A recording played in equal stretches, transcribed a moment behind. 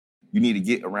You need to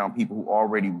get around people who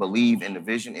already believe in the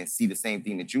vision and see the same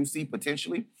thing that you see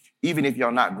potentially. Even if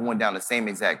y'all not going down the same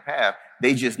exact path,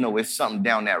 they just know it's something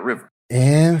down that river.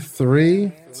 And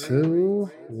 3, 2,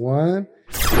 1.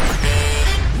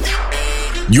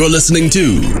 You're listening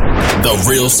to The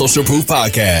Real Social Proof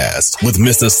Podcast with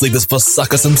Mr. Sleepers for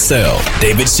Suckers himself,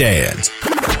 David Shands.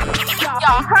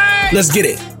 Let's get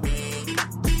it.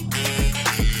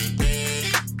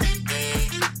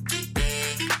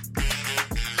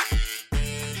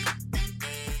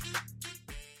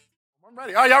 I'm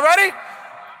ready. Are y'all ready?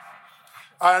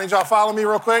 All right, I need y'all to follow me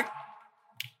real quick.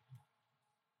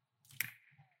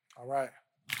 All right.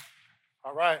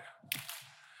 All right.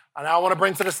 And now I want to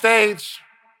bring to the stage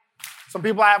some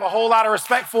people I have a whole lot of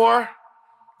respect for.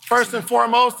 First and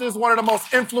foremost is one of the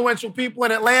most influential people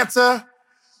in Atlanta,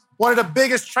 one of the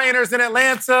biggest trainers in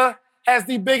Atlanta, has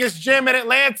the biggest gym in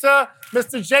Atlanta,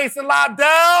 Mr. Jason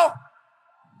Lobdell.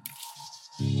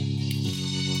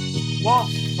 Come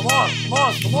on. Come on, come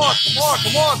on, come on, come on,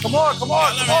 come on, come on, come on,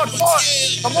 come on, come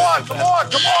on, come on, come on,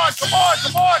 come on, come on,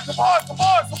 come on, come on, come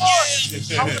on, come on.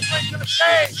 I want to bring to the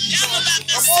stage.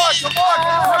 Come on, come on,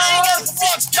 come on, come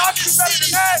on. Y'all can do better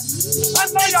than that. I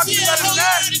know y'all can do better than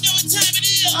that.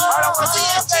 All right, I want to bring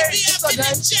to the stage. What's up,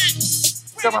 Dave?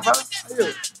 What's up, my brother? How you?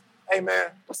 Hey, man.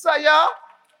 What's up, y'all?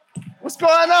 What's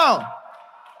going on?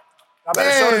 I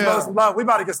better show this brother some love. We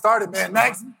about to get started, man.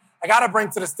 Next, I got to bring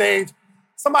to the stage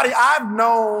somebody I've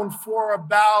known for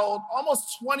about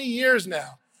almost 20 years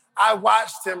now. I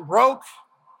watched him broke.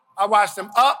 I watched him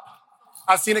up.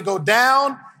 I've seen it go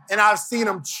down, and I've seen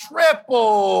him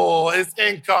triple his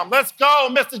income. Let's go,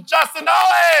 Mr. Justin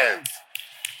Owens.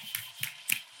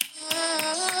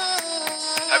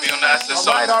 Happy on that.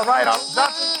 All right.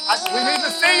 Justin, we need to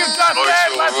see you, Justin.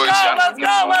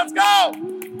 Let's go.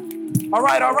 All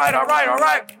right. Y'all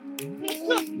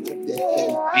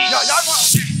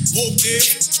Woke in,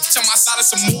 tell my side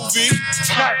it's a movie.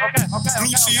 Okay.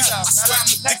 Blue cheese, I swear I'm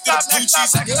addicted to blue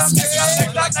cheese. I get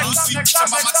sticky like Lucy. Tell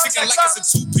my chicken like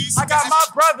it's a two-piece. I got my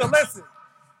brother, listen.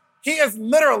 He has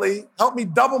literally helped me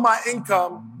double my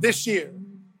income this year.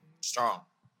 Strong.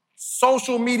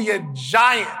 Social media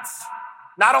giants.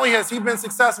 Not only has he been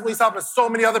successful, he's helping so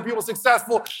many other people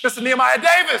successful. Mr. Nehemiah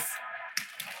Davis.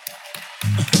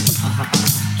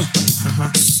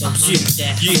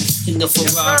 In the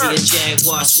Ferrari, a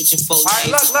Jaguar, switching four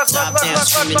lanes.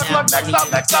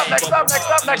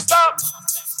 Next up.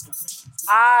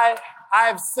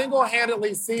 I've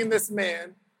single-handedly seen this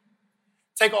man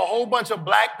take a whole bunch of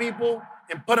black people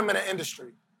and put them in an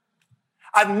industry.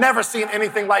 I've never seen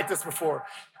anything like this before.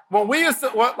 When we used to,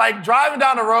 like driving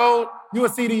down the road, you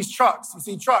would see these trucks. You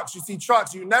see trucks.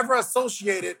 You never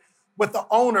associate it with the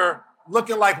owner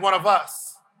looking like one of us.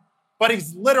 But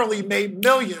he's literally made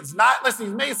millions. He's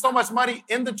made so much money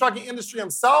in the trucking industry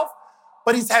himself,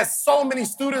 but he's had so many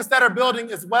students that are building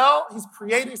as well. He's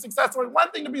creating success. So one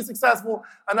thing to be successful,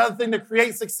 another thing to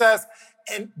create success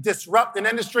and disrupt an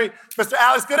industry. Mr.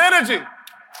 Alex Good Energy.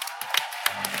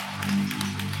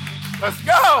 Let's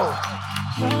go.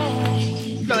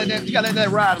 You gotta let that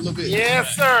ride a little bit.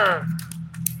 Yes, sir.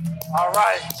 All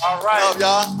right. What's up,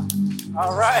 y'all?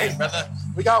 All right. Brother.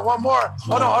 We got one more.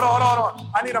 Hold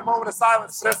on. I need a moment of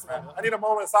silence for this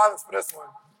one.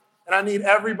 And I need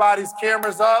everybody's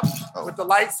cameras up with the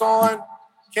lights on.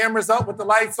 Cameras up with the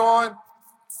lights on.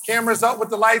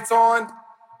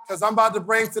 Because I'm about to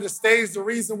bring to the stage the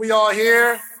reason we all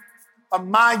here. A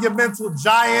monumental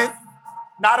giant.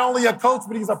 Not only a coach,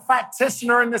 but he's a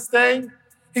practitioner in this thing.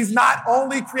 He's not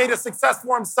only created success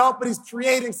for himself, but he's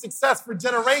creating success for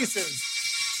generations.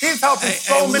 He's helping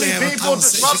so many people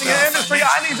disrupting the industry.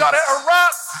 I need y'all to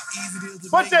erupt.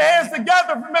 Put your hands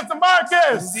together for Mr.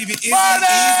 Marcus.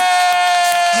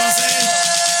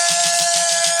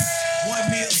 One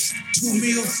meal, 2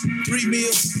 meals, 3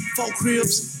 meals, 4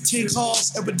 cribs, 10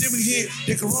 cars, epidemic hit,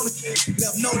 the corona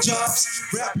left no jobs,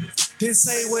 rap didn't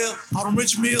say well, all them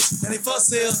rich meals, now they fuss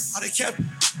sale, all they kept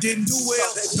didn't do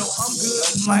well, no, I'm good,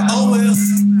 I'm like, oh well.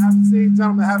 Have a seat,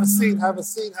 gentlemen, have a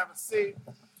seat.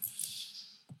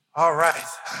 All right.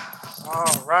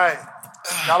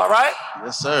 Y'all all right?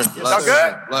 Yes, sir. Y'all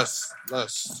good? Bless.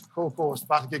 Cool. It's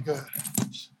about to get good.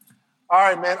 All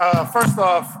right, man. First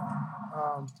off,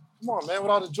 come on, man,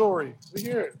 with all the jewelry. We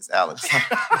here. It's Alex. We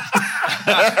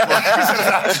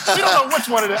don't know which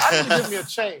one it is. I need to give me a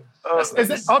chain.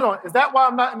 Hold on. Is that why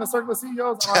I'm not in the circle of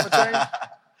CEOs? I don't have a chain?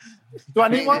 Do I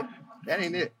need one? That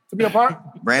ain't it. To be a part?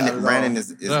 Brandon is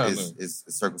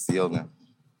Circle CEO now.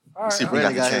 All right. See,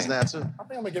 Brandon got his now, too. I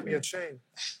think I'm going to get me a chain.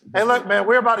 Hey, look, man,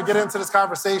 we're about to get into this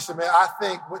conversation, man. I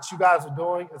think what you guys are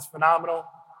doing is phenomenal.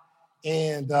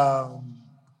 And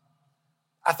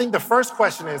I think the first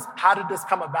question is, how did this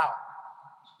come about?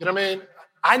 You know what I mean?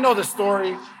 I know the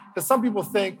story because some people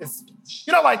think it's,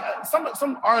 you know, like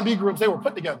some R&B groups, they were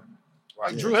put together.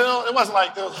 Like Drew Hill, it wasn't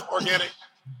like it was organic.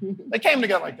 They came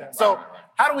together like that. So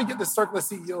how do we get this circle of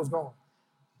CEOs going?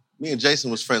 Me and Jason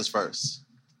was friends first.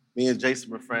 Me and Jason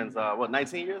were friends,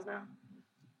 19 years now?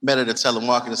 Met at a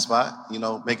telemarketing spot, you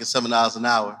know, making $7 an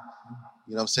hour.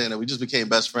 You know what I'm saying? And we just became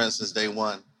best friends since day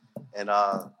one. And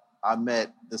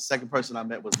the second person I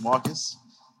met was Marcus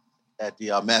at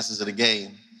the Masters of the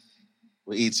Game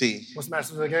with E.T. What's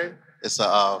Masters of the Game? It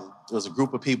was a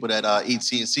group of people that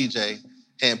E.T. and CJ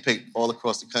handpicked all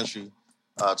across the country,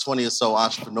 20 or so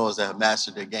entrepreneurs that have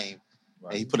mastered their game.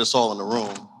 Right. And he put us all in the room,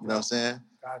 you know what I'm saying?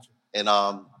 Gotcha. And,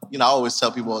 you know, I always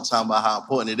tell people all the time about how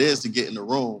important it is to get in the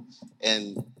room.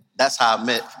 And that's how I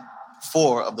met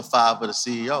 4 of the 5 of the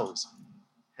CEOs.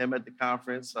 Him at the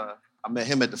conference. I met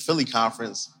him at the Philly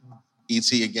conference,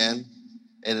 E.T. again.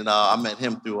 And then I met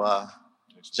him through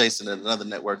Jason at another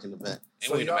networking event.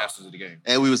 And we were the Masters of the Game.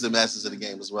 And we was the Masters of the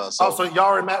Game as well. So, so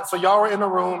y'all were in the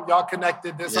room, y'all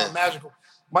connected, did something magical.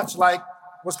 Much like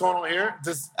what's going on here.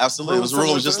 Absolutely. It was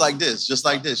rooms just like this, you know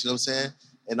what I'm saying?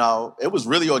 And it was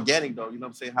really organic, though, you know what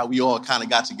I'm saying, how we all kind of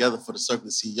got together for the Circle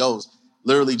of CEOs,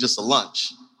 literally just a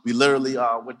lunch. We literally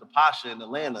went to Pasha in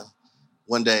Atlanta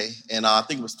one day, and I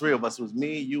think it was 3 of us. It was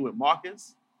me, you, and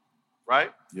Marcus,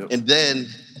 right? Yep. And then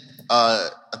I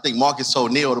think Marcus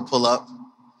told Neil to pull up,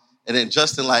 and then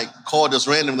Justin, called us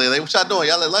randomly, like, what y'all doing?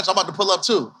 Y'all at lunch? I'm about to pull up,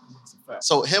 too.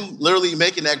 So him literally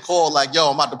making that call, like, yo,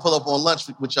 I'm about to pull up on lunch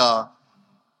with y'all,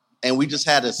 and we just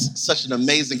had such an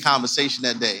amazing conversation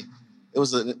that day. It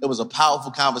was a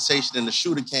powerful conversation, and the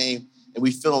shooter came, and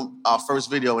we filmed our first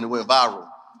video, and it went viral.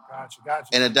 Gotcha.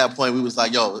 And at that point, we was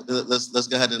like, yo, let's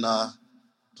go ahead and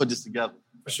put this together.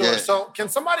 For sure. Yeah. So can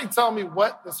somebody tell me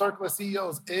what the Circle of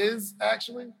CEOs is,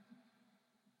 actually?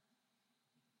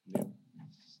 Yeah.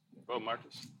 Go,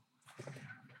 Marcus.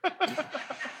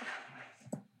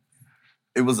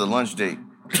 It was a lunch date.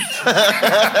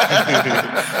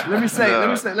 Let me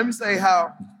say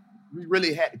how we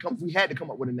really had to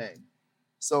come up with a name.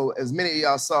 So as many of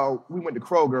y'all saw, we went to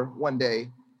Kroger one day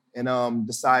and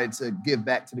decided to give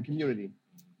back to the community.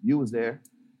 You was there.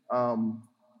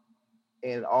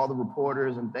 And all the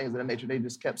reporters and things of that nature, they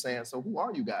just kept saying, so who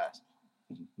are you guys?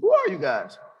 Who are you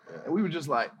guys? And we were just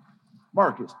like,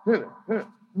 Marcus.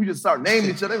 We just started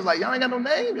naming each other. It was like, y'all ain't got no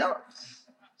name, y'all.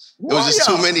 It was just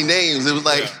too many names. It was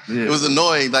it was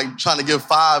annoying, like trying to give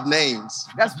 5 names.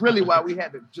 That's really why we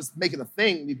had to just make it a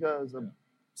thing, because of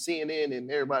CNN and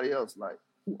everybody else. Like,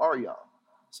 who are y'all?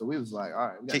 So we was like, all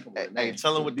right, we got to come up with a name.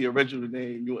 Tell them what the original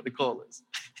name you want to call us.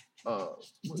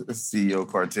 CEO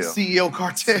Cartel. CEO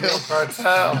Cartel.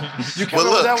 You can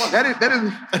remember that one? That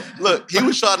is. Look, he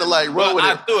was trying to roll with it.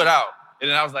 I threw it out, and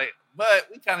then I was like, but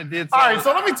we kind of did something. All right,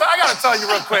 so I got to tell you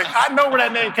real quick. I know where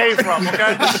that name came from,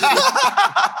 okay?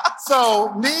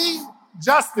 So me,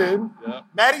 Justin,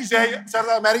 Matty J, shout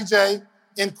out Matty J,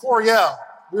 and Coriel,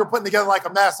 we were putting together like a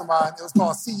mastermind. It was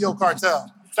called CEO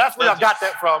Cartel. That's where I got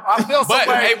that from. I feel so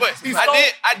bad. But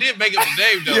I did make up the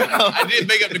name though. I did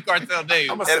make up the cartel name.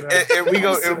 And we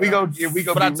go but be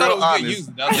real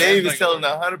honest. Dave is telling the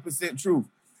 100% truth.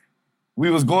 We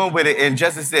was going with it, and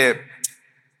Justin said,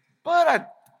 but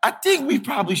I think we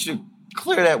probably should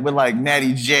clear that with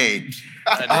Natty J.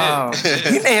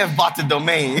 He may have bought the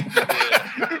domain.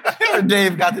 Or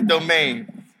Dave got the domain.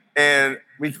 And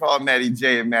we called Matty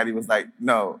J, and Matty was like,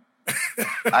 no.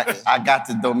 I got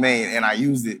the domain and I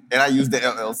used it, and I used the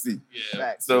LLC.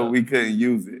 Yeah. So we couldn't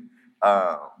use it.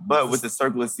 But with the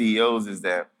Circle of CEOs is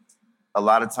that a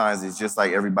lot of times it's just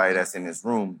like everybody that's in this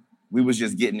room. We was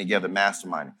just getting together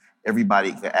masterminding.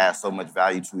 Everybody could add so much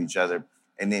value to each other,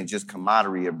 and then just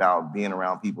camaraderie about being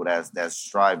around people that's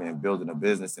striving and building a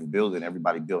business and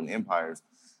everybody building empires.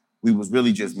 We was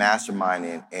really just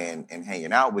masterminding and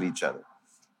hanging out with each other.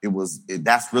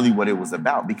 That's really what it was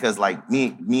about, because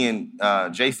me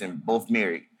and Jason both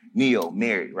married, Neil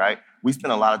married, right? We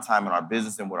spend a lot of time in our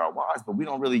business and with our wives, but we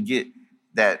don't really get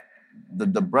that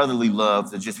the brotherly love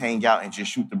to just hang out and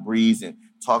just shoot the breeze and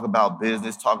talk about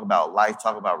business, talk about life,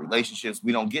 talk about relationships.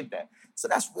 We don't get that. So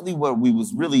that's really what we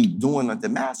was really doing at the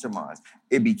masterminds.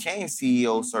 It became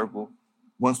CEO Circle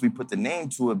once we put the name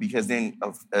to it, because then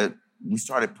we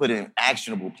started putting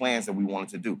actionable plans that we wanted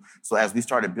to do. So as we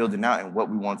started building out and what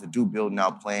we wanted to do, building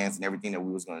out plans and everything that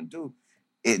we was going to do,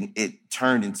 it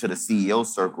turned into the CEO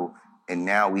Circle. And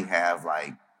now we have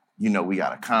we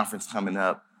got a conference coming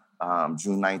up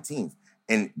June 19th.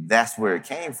 And that's where it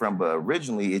came from. But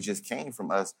originally it just came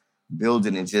from us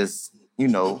building and just,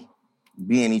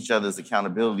 being each other's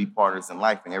accountability partners in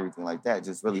life and everything like that,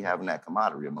 just really having that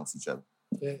camaraderie amongst each other.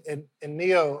 And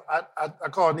Neo, I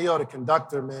call Neo the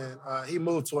conductor, man. He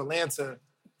moved to Atlanta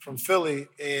from Philly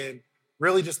and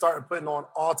really just started putting on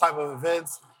all type of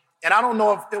events. And I don't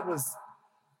know if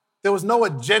there was no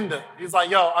agenda. He's like,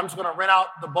 yo, I'm just gonna rent out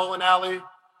the bowling alley.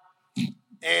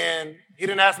 And he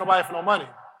didn't ask nobody for no money.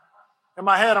 In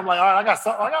my head, I'm like, all right, I got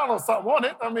a little something on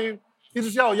it. I mean, he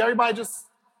just, everybody just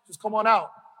come on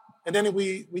out. And then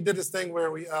we did this thing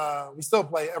where we still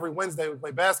play every Wednesday, we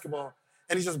play basketball,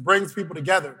 and he just brings people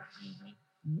together.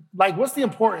 Like, what's the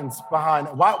importance behind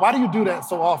it? Why do you do that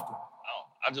so often?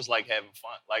 I just like having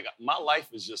fun. Like, my life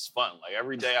is just fun. Like,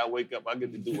 every day I wake up, I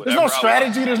get to do whatever. There's no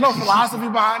strategy, there's no philosophy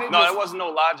behind it? No, there wasn't no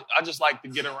logic. I just like to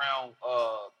get around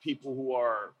people who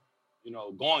are,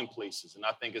 going places. And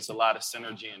I think it's a lot of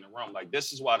synergy in the room. Like,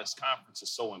 this is why this conference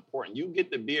is so important. You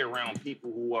get to be around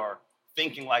people who are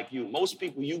thinking like you. Most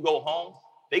people, you go home,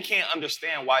 they can't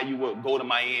understand why you would go to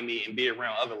Miami and be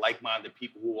around other like-minded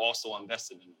people who also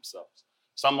invested in themselves.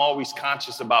 So I'm always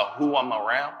conscious about who I'm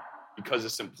around because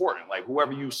it's important. Like,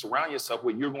 whoever you surround yourself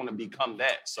with, you're going to become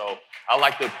that. So I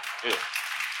like to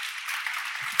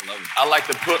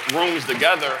put rooms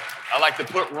together. I like to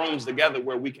put rooms together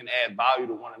where we can add value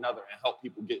to one another and help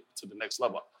people get to the next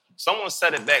level. Someone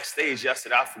said it backstage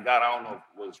yesterday. I forgot. I don't know if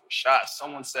it was Rashad.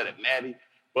 Someone said it, Maddie.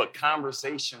 But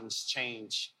conversations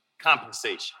change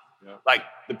compensation. Yeah. Like,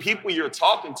 the people you're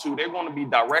talking to, they're going to be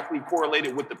directly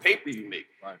correlated with the paper you make.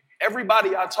 Right.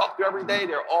 Everybody I talk to every day,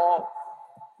 they're all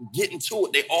getting to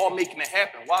it. They all making it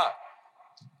happen. Why?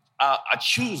 I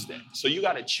choose that. So you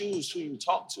got to choose who you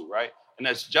talk to, right? And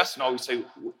as Justin always say,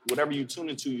 whatever you tune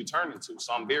into, you turn into.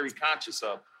 So I'm very conscious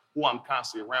of who I'm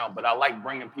constantly around. But I like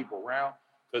bringing people around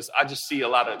because I just see a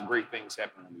lot of great things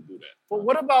happen when we do that. But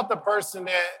what about the person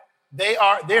that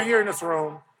they're here in this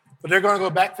room, but they're going to go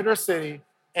back to their city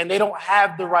and they don't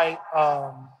have the right,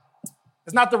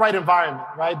 it's not the right environment,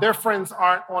 right? Their friends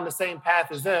aren't on the same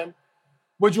path as them.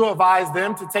 Would you advise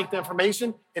them to take the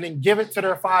information and then give it to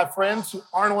their 5 friends who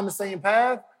aren't on the same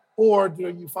path? Or do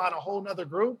you find a whole nother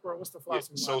group? Or what's the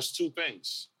philosophy? So it's 2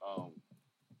 things.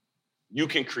 You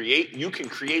can create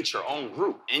your own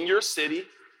group in your city.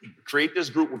 Create this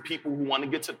group with people who want to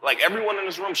get to, like, everyone in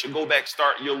this room should go back,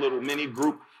 start your little mini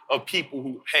group of people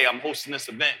who, hey, I'm hosting this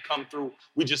event, come through.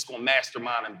 We just gonna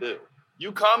mastermind and build.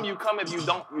 You come. If you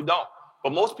don't, you don't.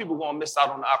 But most people gonna miss out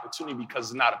on the opportunity because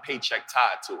there's not a paycheck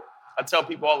tied to it. I tell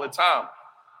people all the time,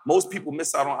 most people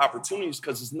miss out on opportunities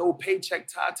because there's no paycheck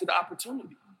tied to the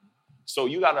opportunity. So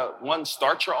you gotta, one,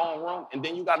 start your own room, and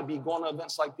then you gotta be going to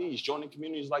events like these, joining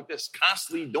communities like this,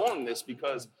 constantly doing this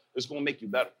because it's gonna make you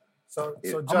better. So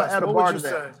I'm Josh, gonna add a what bar would to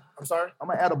you that. say? I'm sorry? I'm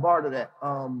gonna add a bar to that.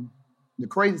 The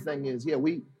crazy thing is,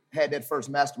 we had that first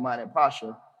mastermind at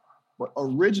Pasha, but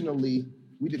originally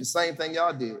we did the same thing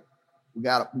y'all did. We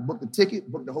booked the ticket,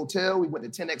 booked the hotel, we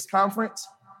went to 10X conference,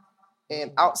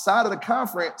 and outside of the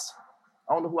conference,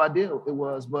 I don't know who I did it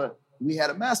was, but we had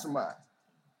a mastermind.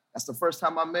 That's the first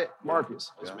time I met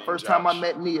Marcus. First time I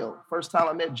met Neo. First time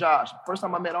I met Josh. First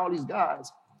time I met all these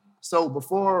guys. So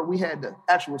before we had the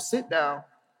actual sit down,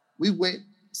 we went,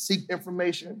 seek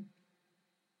information,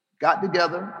 got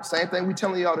together. Same thing we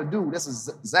telling y'all to do. This is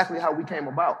exactly how we came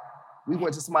about. We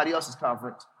went to somebody else's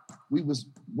conference. We was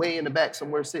way in the back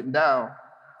somewhere sitting down,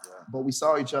 but we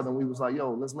saw each other and we was like,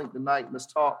 yo, let's link tonight,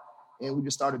 let's talk. And we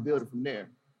just started building from there.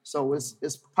 So it's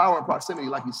power and proximity,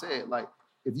 like you said. Like,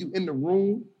 if you in the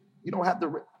room, you don't have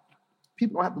to,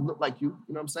 people don't have to look like you,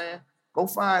 you know what I'm saying? Go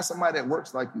find somebody that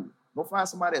works like you. Go find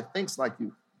somebody that thinks like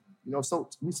you. So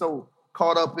we so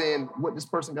caught up in what this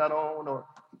person got on, or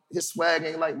his swag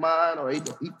ain't like mine, or he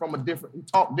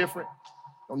talk different.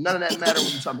 None of that matter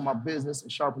when you're talking about business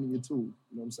and sharpening your tool.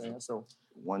 You know what I'm saying? So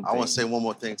I want to say one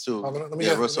more thing too. Let me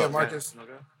get Marcus.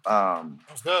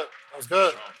 That was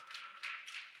good.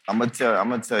 I'm gonna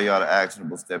tell y'all the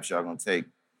actionable steps y'all gonna take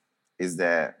is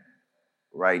that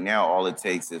right now all it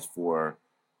takes is for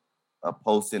a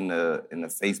post in the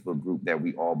Facebook group that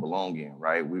we all belong in,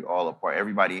 right? We all a part.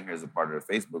 Everybody in here is a part of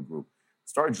the Facebook group.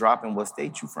 Start dropping what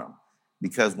state you from,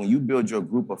 because when you build your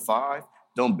group of 5,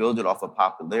 don't build it off of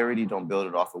popularity. Don't build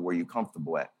it off of where you're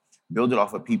comfortable at. Build it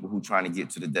off of people who are trying to get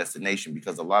to the destination,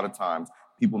 because a lot of times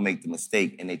people make the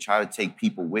mistake and they try to take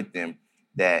people with them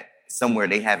that somewhere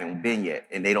they haven't been yet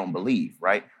and they don't believe,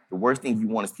 right? The worst thing you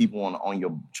want is people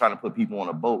trying to put people on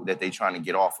a boat that they trying to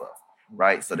get off of,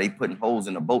 right? So they putting holes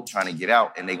in the boat trying to get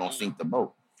out and they gonna sink the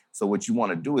boat. So what you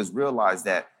want to do is realize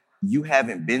that you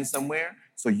haven't been somewhere,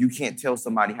 so you can't tell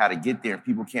somebody how to get there and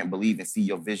people can't believe and see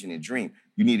your vision and dream.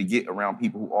 You need to get around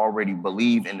people who already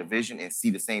believe in the vision and see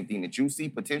the same thing that you see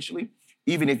potentially.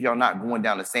 Even if y'all not going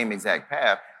down the same exact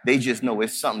path, they just know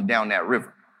it's something down that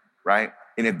river, right?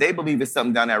 And if they believe it's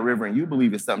something down that river and you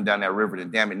believe it's something down that river,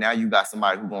 then damn it, now you got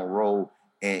somebody who's going to roll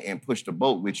and push the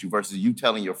boat with you versus you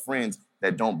telling your friends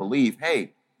that don't believe,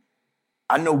 hey,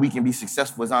 I know we can be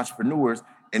successful as entrepreneurs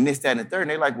and this, that, and the third.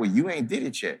 And they're like, well, you ain't did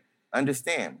it yet.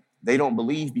 Understand. They don't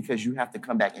believe because you have to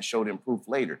come back and show them proof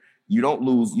later. You're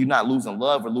not losing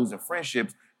love or losing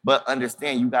friendships, but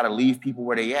understand you got to leave people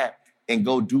where they at and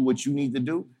go do what you need to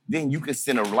do. Then you can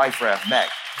send a life raft back.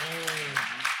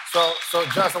 So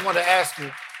Just, I want to ask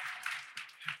you,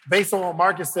 based on what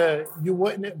Marcus said, you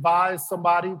wouldn't advise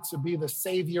somebody to be the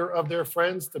savior of their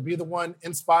friends, to be the one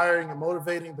inspiring and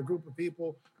motivating the group of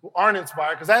people who aren't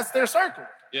inspired, because that's their circle.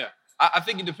 Yeah, I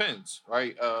think it depends,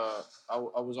 right? I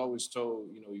was always told,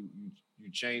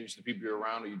 you change the people you're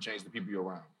around or you change the people you're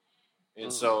around.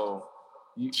 And so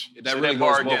that really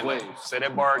goes both ways. Say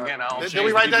that bar again. Did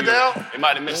we write that down? They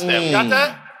might have missed that. You got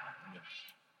that?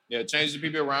 Yeah, change the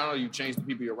people you're around or you change the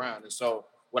people you're around. And so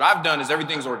what I've done is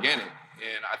everything's organic.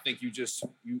 And I think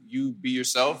you be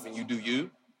yourself and you do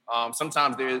you.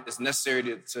 Sometimes it's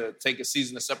necessary to take a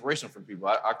season of separation from people.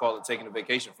 I call it taking a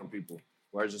vacation from people,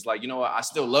 where it's just like, you know what, I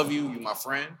still love you, you're my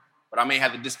friend, but I may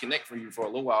have to disconnect from you for a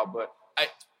little while. But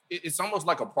it's almost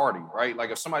like a party, right?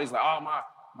 Like if somebody's like, oh,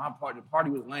 my party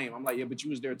was lame. I'm like, yeah, but you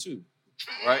was there too,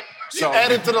 right? So you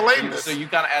added to the lameness. So you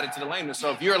kind of added to the lameness.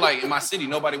 So if you're like, in my city,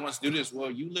 nobody wants to do this,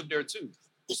 well, you live there too.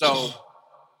 So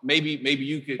maybe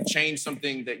you could change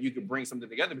something that you could bring something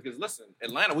together. Because listen,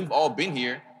 Atlanta, we've all been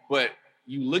here, but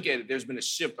you look at it, there's been a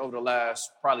shift over the last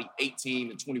probably 18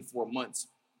 to 24 months,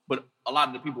 but a lot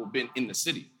of the people have been in the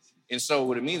city. And so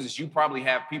what it means is you probably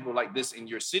have people like this in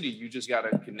your city. You just got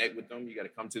to connect with them. You got to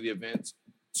come to the events,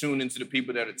 tune into the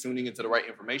people that are tuning into the right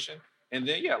information. And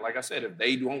then, yeah, like I said, if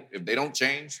they don't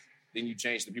change, then you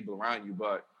change the people around you.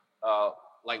 But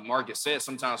like Marcus said,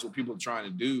 sometimes what people are trying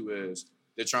to do is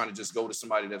they're trying to just go to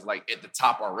somebody that's like at the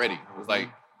top already. It's like,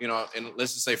 and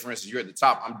let's just say, for instance, you're at the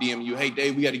top. I'm DMing you, hey,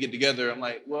 Dave, we got to get together. I'm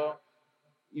like, well,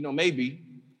 maybe,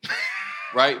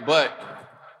 right? But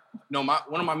one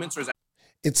of my mentors.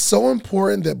 It's so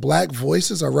important that Black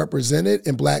voices are represented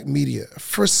in Black media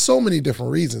for so many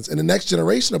different reasons. And the next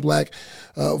generation of Black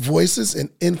voices and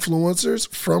influencers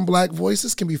from Black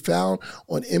voices can be found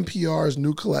on NPR's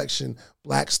new collection,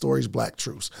 Black Stories, Black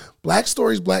Truths. Black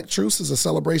Stories, Black Truths is a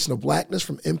celebration of Blackness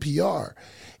from NPR.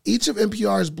 Each of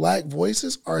NPR's Black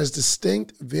voices are as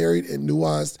distinct, varied, and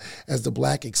nuanced as the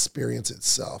Black experience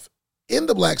itself. In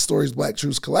the Black Stories, Black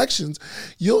Truths collections,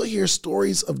 you'll hear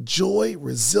stories of joy,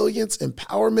 resilience,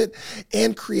 empowerment,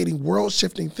 and creating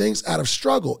world-shifting things out of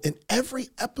struggle. And every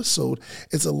episode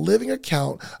is a living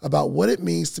account about what it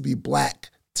means to be Black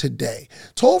today,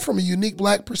 told from a unique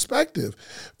Black perspective.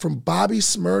 From Bobby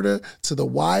Shmurda to The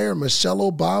Wire,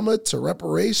 Michelle Obama to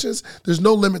reparations, there's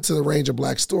no limit to the range of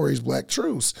Black stories, Black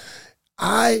truths.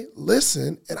 I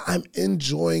listen and I'm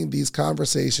enjoying these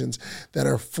conversations that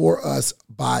are for us,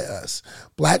 by us.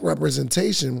 Black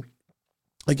representation,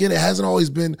 again, it hasn't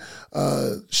always been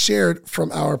shared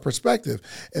from our perspective.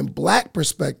 And Black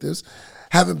perspectives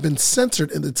haven't been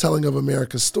centered in the telling of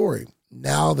America's story.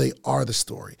 Now they are the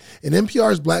story. In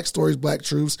NPR's Black Stories, Black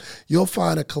Truths, you'll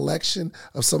find a collection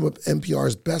of some of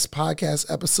NPR's best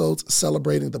podcast episodes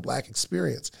celebrating the Black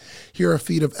experience. Here are a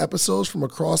feed of episodes from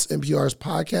across NPR's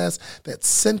podcasts that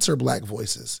center Black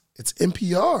voices. It's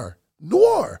NPR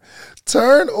Noir.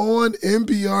 Turn on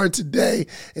NPR today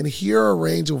and hear a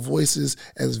range of voices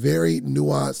as varied,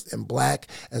 nuanced, and Black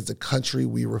as the country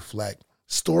we reflect.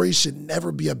 Stories should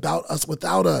never be about us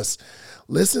without us.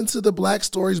 Listen to the Black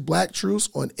Stories, Black Truths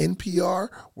on NPR,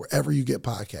 wherever you get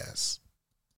podcasts.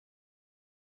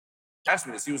 Asked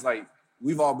me this. He was like,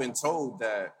 we've all been told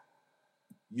that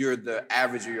you're the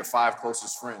average of your 5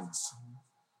 closest friends.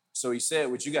 So he said,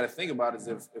 what you got to think about is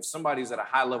if somebody's at a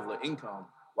high level of income,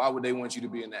 why would they want you to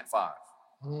be in that 5?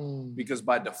 Because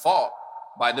by default,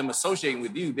 by them associating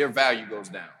with you, their value goes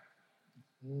down.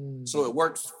 So it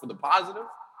works for the positive,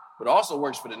 but also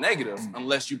works for the negative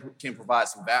unless you can provide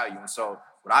some value. And so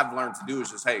what I've learned to do is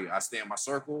just, hey, I stay in my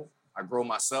circle, I grow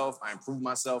myself, I improve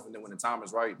myself, and then when the time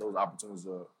is right, those opportunities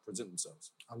present themselves.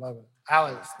 I love it.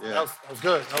 Alex, that was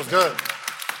good. That was good.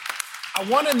 I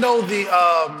want to know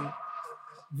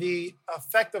the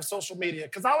effect of social media,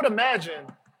 because I would imagine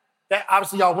that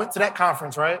obviously y'all went to that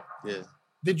conference, right? Yeah.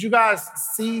 Did you guys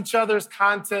see each other's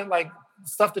content, like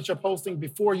stuff that you're posting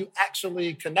before you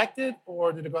actually connected,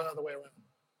 or did it go the other way around?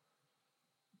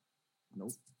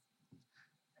 Nope.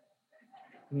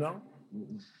 No?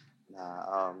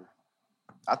 Nah,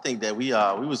 I think that we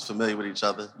was familiar with each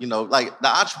other. Like the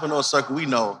entrepreneur circle, we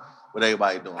know what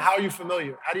everybody doing. How are you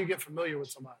familiar? How do you get familiar with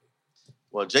somebody?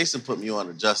 Well, Jason put me on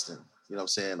to Justin,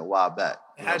 a while back.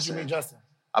 How did you meet Justin?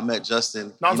 I met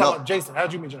Justin. No, I'm talking about Jason.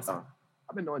 How'd you meet Justin?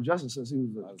 I've been knowing Justin since he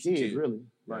was a kid, really.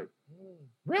 Like,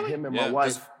 really? Him and my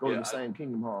wife go to the same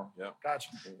Kingdom Hall. Yeah. Gotcha.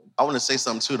 I want to say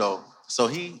something too, though. So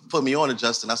he put me on to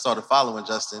Justin. I started following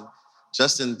Justin.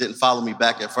 Justin didn't follow me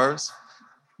back at first,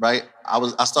 right?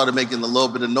 I started making a little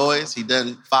bit of noise. He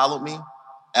then followed me.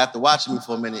 After watching me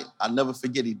for a minute, I'll never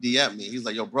forget he DM'd me. He's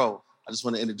like, yo, bro, I just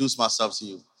want to introduce myself to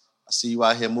you. I see you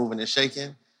out here moving and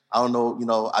shaking. I don't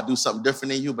know, I do something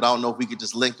different than you, but I don't know if we could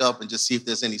just link up and just see if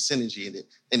there's any synergy in it,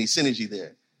 any synergy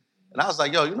there. And I was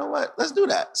like, yo, you know what? Let's do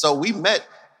that. So we met.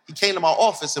 He came to my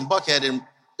office in Buckhead, and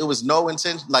it was no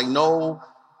intention,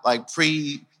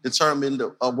 predetermined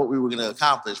of what we were going to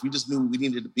accomplish. We just knew we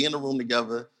needed to be in the room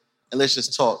together, and let's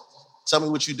just talk. Tell me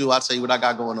what you do. I'll tell you what I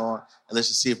got going on, and let's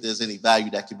just see if there's any value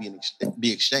that could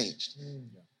be exchanged.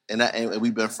 And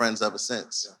we've been friends ever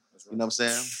since. You know what I'm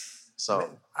saying? So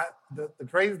the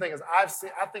crazy thing is, I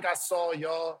think I saw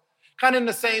y'all kind of in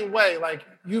the same way. Like,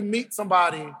 you meet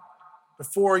somebody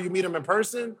before you meet them in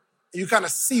person, and you kind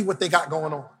of see what they got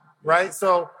going on, right?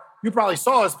 So you probably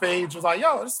saw his page, was like,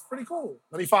 yo, this is pretty cool.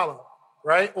 Let me follow him,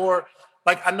 right? Or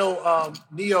like, I know,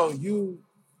 Neo, you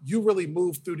really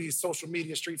move through these social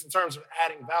media streets in terms of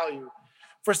adding value.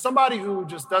 For somebody who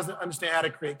just doesn't understand how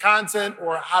to create content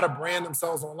or how to brand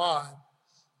themselves online,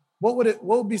 what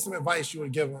would be some advice you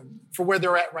would give them for where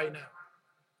they're at right now?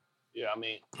 Yeah, I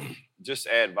mean, just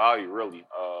add value, really.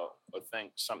 I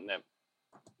think something that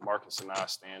Marcus and I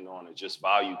stand on is just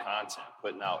value content,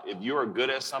 putting out. If you're good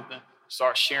at something,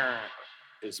 start sharing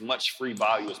as much free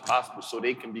value as possible so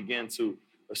they can begin to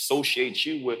associate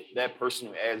you with that person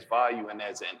who adds value and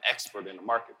as an expert in the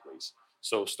marketplace.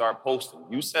 So start posting.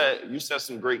 You said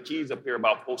some great keys up here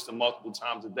about posting multiple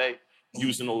times a day,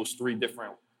 using those 3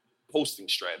 different posting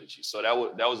strategies. So that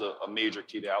was a major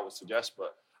key that I would suggest.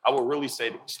 But I would really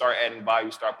say start adding value,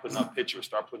 start putting up pictures,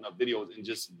 start putting up videos, and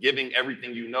just giving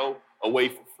everything you know away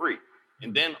for free.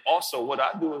 And then also what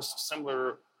I do is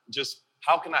similar, just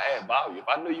how can I add value? If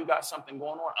I know you got something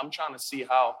going on, I'm trying to see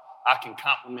how I can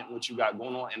complement what you got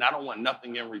going on, and I don't want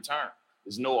nothing in return.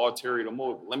 There's no ulterior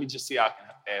motive. Let me just see how I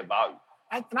can add value.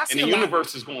 And the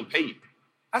universe is going to pay you.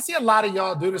 I see a lot of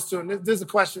y'all do this too, and this is a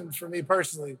question for me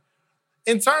personally.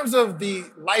 In terms of the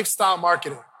lifestyle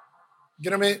marketing,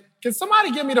 you know what I mean? Can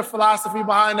somebody give me the philosophy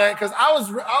behind that? Because I was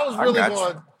really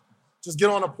going to just get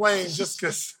on a plane just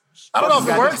because I don't know if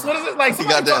it works. What is it like?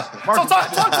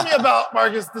 Talk to me about,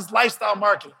 Marcus, this lifestyle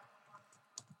marketing.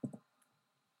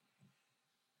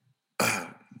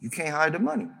 You can't hide the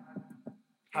money.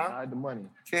 Can't hide the money.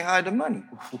 Can't hide the money.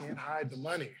 Can't hide the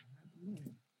money.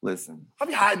 Listen. I'll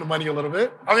be hiding the money a little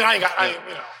bit. I mean, I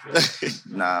ain't.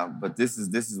 Nah, but this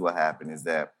is what happened is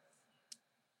that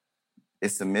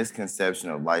it's a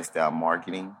misconception of lifestyle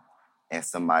marketing and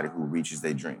somebody who reaches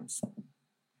their dreams.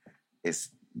 It's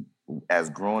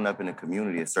as growing up in a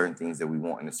community, there's certain things that we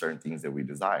want and there's certain things that we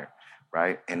desire,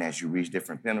 right? And as you reach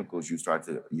different pinnacles, you start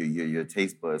to your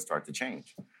taste buds start to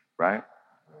change, right?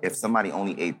 If somebody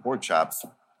only ate pork chops,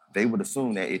 they would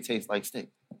assume that it tastes like steak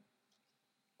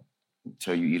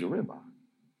until you eat a ribeye.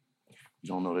 You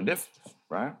don't know the difference,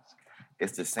 right?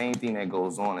 It's the same thing that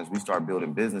goes on as we start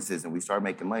building businesses and we start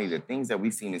making money. The things that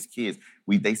we've seen as kids,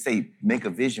 they say make a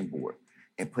vision board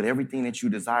and put everything that you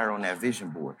desire on that vision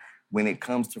board. When it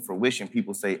comes to fruition,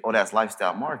 people say, oh, that's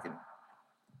lifestyle marketing.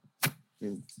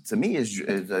 To me, it's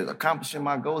accomplishing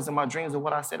my goals and my dreams of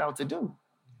what I set out to do.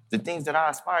 The things that I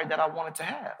aspired that I wanted to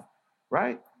have,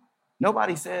 right?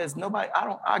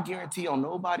 I guarantee on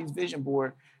nobody's vision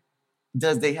board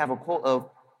does they have a quote of,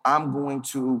 I'm going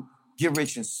to get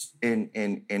rich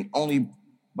and only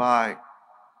buy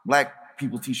black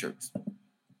people t-shirts.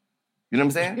 You know what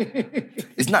I'm saying?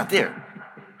 It's not there.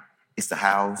 It's the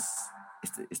house.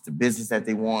 It's the business that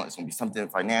they want. It's going to be something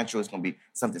financial. It's going to be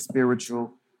something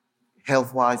spiritual,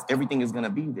 health-wise. Everything is going to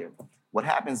be there. What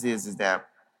happens is that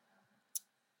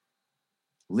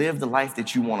live the life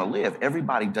that you want to live.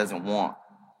 Everybody doesn't want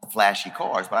flashy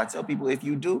cars, but I tell people, if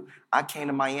you do, I came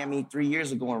to Miami 3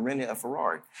 years ago and rented a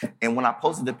Ferrari. And when I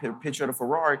posted the picture of the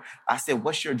Ferrari, I said,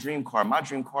 what's your dream car? My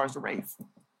dream car is a Wraith.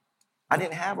 I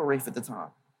didn't have a Wraith at the time.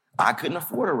 I couldn't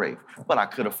afford a Wraith, but I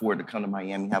could afford to come to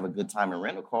Miami, have a good time and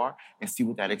rent a car and see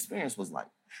what that experience was like.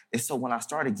 And so when I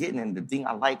started getting in the thing,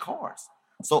 I like cars.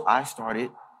 So I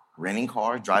started renting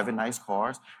cars, driving nice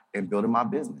cars, and building my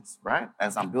business, right?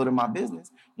 As I'm building my business,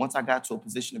 once I got to a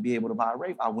position to be able to buy a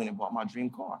Wraith, I went and bought my dream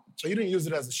car. So you didn't use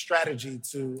it as a strategy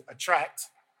to attract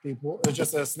people. It's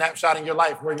just a snapshot in your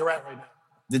life where you're at right now.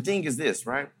 The thing is this,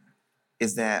 right?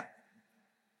 Is that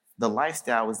the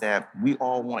lifestyle is that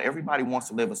everybody wants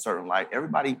to live a certain life.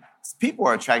 People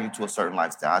are attracted to a certain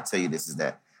lifestyle. I'll tell you this is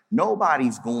that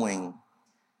nobody's going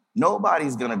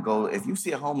Nobody's gonna go, if you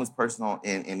see a homeless person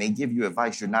and they give you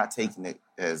advice, you're not taking it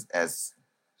as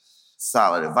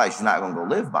solid advice. You're not gonna go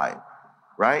live by it,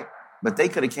 right? But they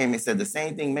could have came and said the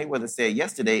same thing Mayweather said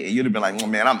yesterday, and you'd have been like, oh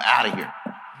man, I'm out of here.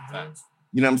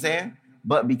 You know what I'm saying?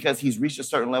 But because he's reached a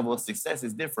certain level of success,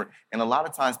 it's different. And a lot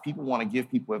of times people want to give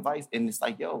people advice, and it's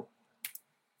like, yo,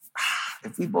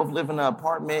 if we both live in an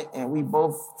apartment and we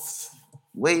both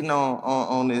waiting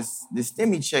on this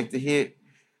stimmy check to hit,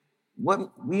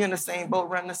 we in the same boat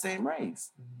running the same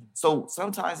race. So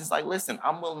sometimes it's like, listen,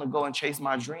 I'm willing to go and chase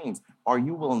my dreams. Are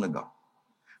you willing to go?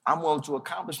 I'm willing to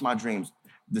accomplish my dreams.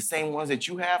 The same ones that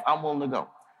you have, I'm willing to go.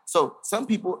 So some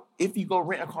people, if you go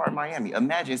rent a car in Miami,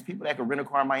 imagine it's people that can rent a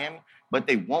car in Miami, but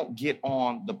they won't get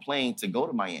on the plane to go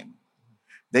to Miami.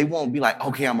 They won't be like,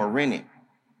 okay, I'm gonna rent it,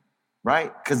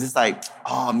 right? Because it's like,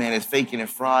 oh man, it's faking and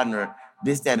fraud or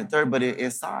this, that, and third. But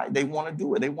inside, they want to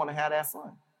do it. They want to have that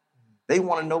fun. They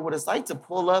want to know what it's like to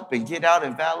pull up and get out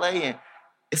and valet, and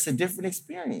it's a different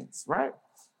experience, right?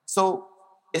 So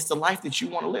it's the life that you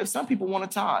want to live. Some people want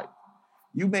to tithe.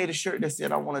 You made a shirt that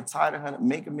said, I want to tithe 100,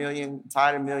 make $1 million,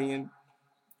 tithe $1 million.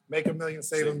 Make $1 million,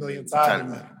 save $1 million, tithe $1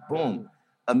 million. Boom.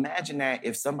 Imagine that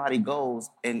if somebody goes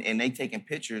and they taking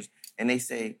pictures and they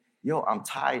say, yo, I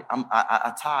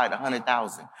tied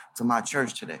 100,000 to my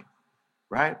church today,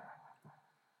 right?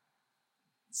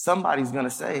 Somebody's gonna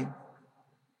say,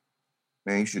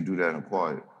 man, you should do that in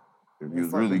quiet. If you're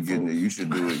really getting it, you should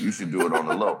do it. You should do it on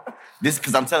the low. This,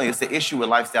 because I'm telling you, it's the issue with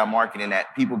lifestyle marketing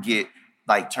that people get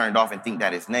like turned off and think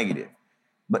that it's negative.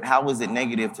 But how is it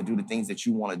negative to do the things that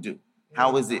you want to do?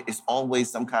 How is it? It's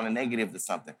always some kind of negative to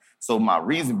something. So my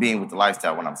reason being with the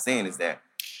lifestyle, what I'm saying is that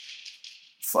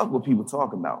fuck what people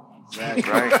talk about, right?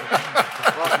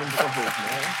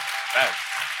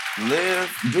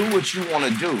 Live, do what you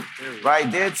want to do, right?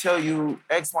 They'll tell you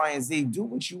X, Y, and Z. Do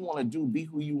what you want to do. Be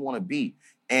who you want to be.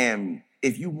 And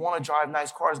if you want to drive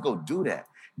nice cars, go do that.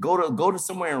 Go to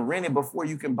somewhere and rent it before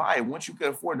you can buy it. Once you can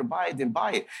afford to buy it, then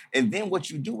buy it. And then what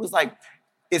you do is like,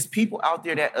 it's people out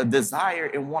there that desire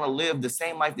and want to live the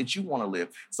same life that you want to live.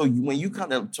 So when you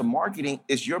come to marketing,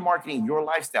 it's your marketing, your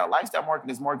lifestyle. Lifestyle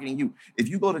marketing is marketing you. If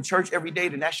you go to church every day,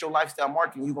 then that's your lifestyle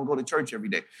marketing. You're going to go to church every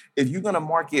day. If you're going to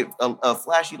market a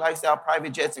flashy lifestyle,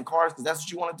 private jets and cars, because that's what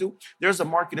you want to do, there's a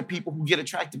market of people who get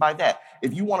attracted by that.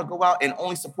 If you want to go out and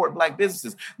only support Black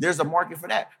businesses, there's a market for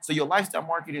that. So your lifestyle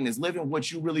marketing is living what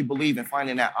you really believe and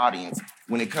finding that audience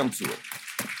when it comes to it.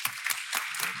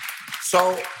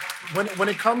 So when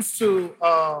it comes to,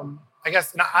 I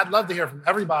guess, and I'd love to hear from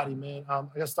everybody, man. I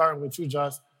guess starting with you,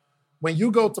 Just. When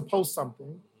you go to post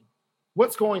something,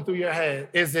 what's going through your head?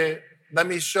 Is it, let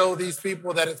me show these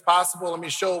people that it's possible. Let me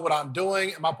show what I'm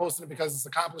doing. Am I posting it because it's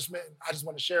accomplishment? I just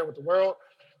want to share it with the world.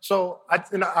 So I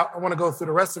want to go through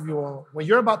the rest of you all. When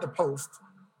you're about to post,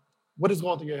 what is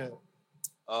going through your head?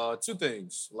 Two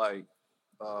things. Like,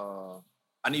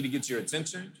 I need to get your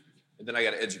attention, and then I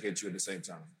got to educate you at the same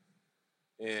time.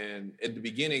 And at the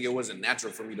beginning, it wasn't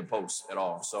natural for me to post at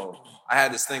all. So I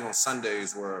had this thing on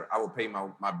Sundays where I would pay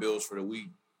my bills for the week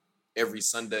every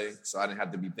Sunday, so I didn't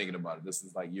have to be thinking about it. This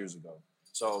was like years ago.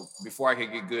 So before I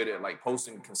could get good at like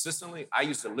posting consistently, I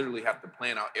used to literally have to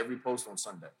plan out every post on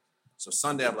Sunday. So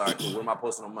Sunday, I'm like, what am I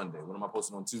posting on Monday? What am I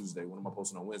posting on Tuesday? What am I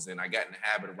posting on Wednesday? And I got in the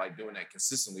habit of like doing that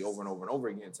consistently over and over and over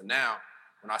again. To now,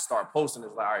 when I start posting,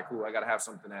 it's like, all right, cool, I got to have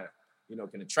something that, you know,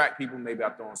 can attract people. Maybe I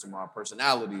throw in some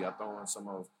personality. I throw in some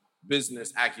of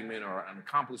business acumen or an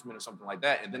accomplishment or something like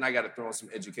that. And then I got to throw in some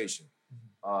education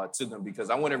to them, because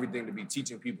I want everything to be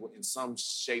teaching people in some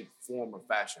shape, form, or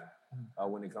fashion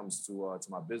when it comes to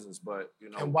my business. But, you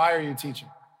know. And why are you teaching?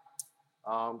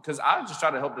 Because I just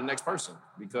try to help the next person,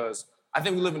 because I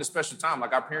think we live in a special time.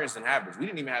 Like our parents didn't have this. We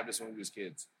didn't even have this when we was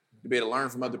kids. To be able to learn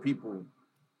from other people.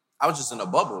 I was just in a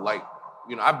bubble. Like,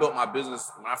 you know, I built my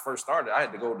business when I first started. I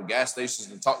had to go to gas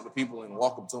stations and talk to people and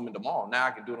walk up to them in the mall. Now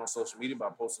I can do it on social media by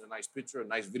posting a nice picture, a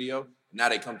nice video, and now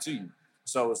they come to you.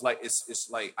 So it's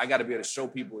like I got to be able to show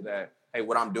people that, hey,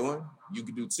 what I'm doing, you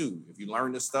can do too. If you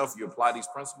learn this stuff, you apply these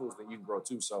principles, then you can grow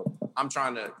too. So I'm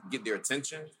trying to get their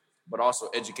attention, but also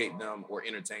educate them or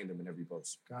entertain them in every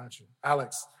post. Gotcha.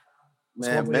 Alex.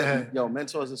 Man,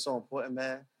 mentors are so important,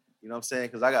 man. You know what I'm saying?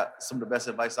 Because I got some of the best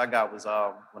advice I got was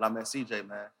when I met CJ,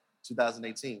 man.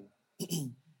 2018,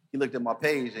 he looked at my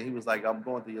page and he was like, I'm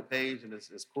going through your page and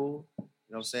it's cool. You know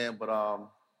what I'm saying? But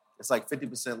it's like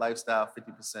 50% lifestyle,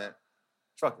 50%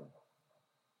 trucking.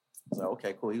 I was like,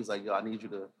 okay, cool. He was like, yo, I need you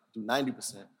to do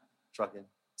 90% trucking,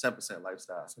 10%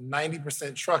 lifestyle. So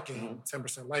 90% trucking,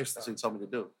 10% lifestyle. That's what he told me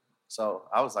to do. So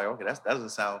I was like, okay, that doesn't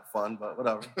sound fun, but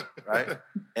whatever, right?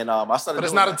 And I started. But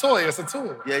it's not a toy; it's a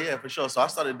tool. Yeah, for sure. So I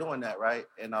started doing that, right?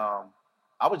 And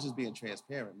I I was just being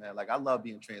transparent, man. Like I love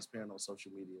being transparent on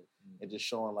social media and just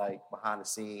showing like behind the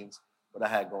scenes what I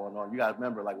had going on. You gotta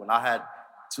remember, like when I had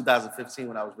 2015,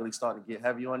 when I was really starting to get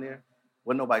heavy on there,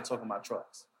 wasn't nobody talking about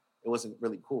trucks. It wasn't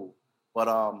really cool. But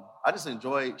I just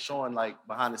enjoyed showing like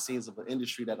behind the scenes of an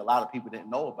industry that a lot of people didn't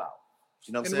know about.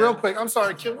 You know what I'm saying? Real quick, I'm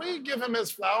sorry, can we give him his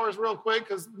flowers real quick?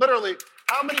 Because literally,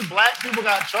 how many black people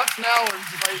got trucks now? Or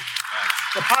just like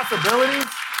the possibilities?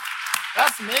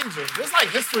 That's major. This is like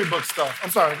history book stuff.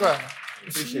 I'm sorry, go ahead.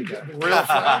 Appreciate that. Real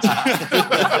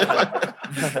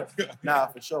Nah,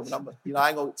 for sure. But I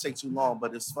ain't gonna take too long,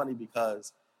 but it's funny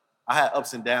because I had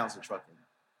ups and downs in trucking,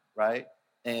 right?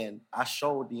 And I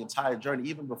showed the entire journey,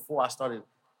 even before I started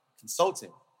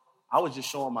consulting. I was just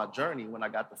showing my journey when I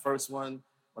got the first one,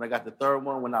 when I got the third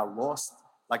one, when I lost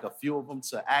like a few of them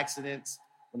to accidents,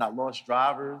 when I lost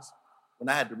drivers, when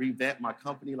I had to revamp my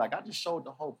company. Like I just showed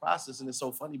the whole process. And it's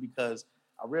so funny because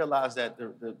I realized that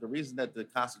the reason that the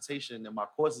consultation and my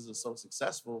courses are so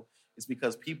successful is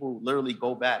because people literally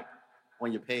go back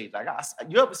on your page. Like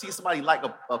you ever see somebody like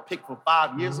a pic from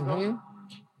 5 years ago?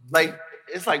 Like,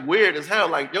 it's like weird as hell.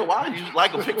 Like, yo, why are you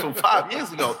like a pic from 5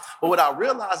 years ago? But what I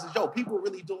realized is, yo, people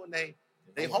really doing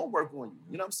their homework on you.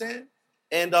 You know what I'm saying?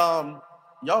 And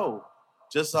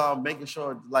just making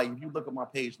sure, like, if you look at my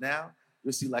page now,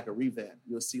 you'll see like a revamp.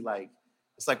 You'll see like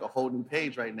it's like a whole new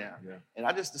page right now. Yeah. And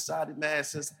I just decided, man,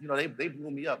 since they blew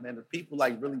me up, man. The people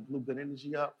like really blew good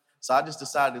energy up. So I just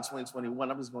decided in 2021,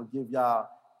 I'm just gonna give y'all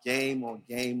game on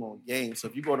game on game. So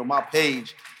if you go to my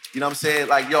page, you know what I'm saying?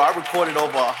 Like, yo, I recorded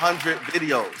over 100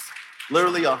 videos,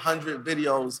 literally 100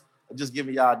 videos of just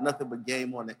giving y'all nothing but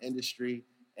game on the industry.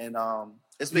 And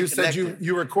it's been connected. You said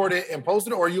you recorded and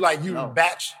posted, or you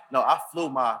batch? No, I flew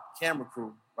my camera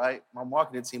crew, right? My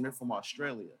marketing team, they're from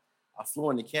Australia. I flew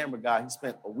in the camera guy. He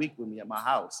spent a week with me at my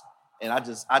house. And I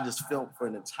just filmed for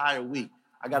an entire week.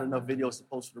 I got enough videos to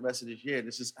post for the rest of this year.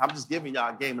 I'm just giving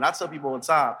y'all a game. And I tell people all the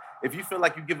time, if you feel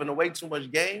like you're giving away too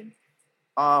much game,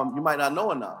 you might not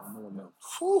know enough.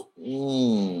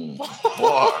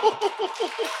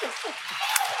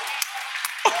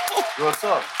 What's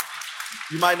up?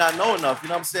 You might not know enough, you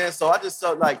know what I'm saying? So I just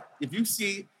felt like, if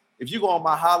you go on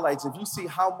my highlights, if you see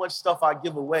how much stuff I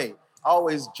give away, I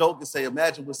always joke and say,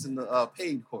 imagine what's in the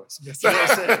paid course. Yes, you know what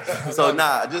I'm saying?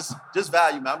 So just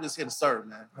value, man. I'm just here to serve,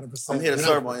 man. 100%. I'm here to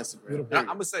serve on Instagram. I'm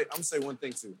gonna say one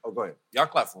thing too. Oh, go ahead. Y'all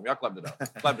clap for him. Y'all clapped it up.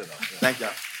 Clapped it up. Yeah. Thank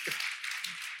y'all.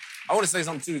 I want to say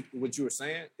something too. What you were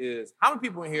saying is, how many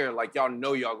people in here like y'all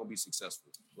know y'all gonna be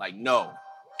successful? Like, no.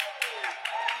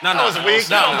 That was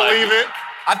weak. I don't believe it.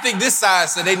 I think this side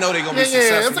said they know they're gonna be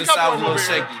successful. This side was a little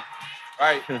shaky.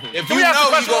 Right? If you know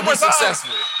you're gonna be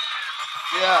successful.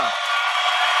 Yeah.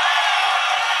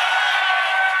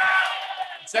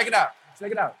 Check it out.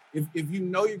 If you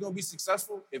know you're gonna be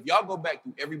successful, if y'all go back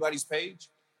through everybody's page,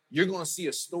 you're gonna see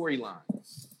a storyline.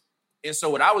 And so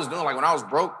what I was doing, like when I was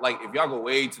broke, like if y'all go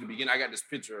way to the beginning, I got this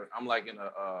picture. I'm like in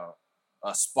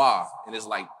a spa, and it's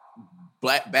like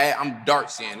bad. I'm dark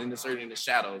skinned in the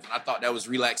shadows, and I thought that was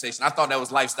relaxation. I thought that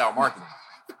was lifestyle marketing,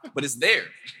 but it's there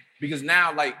because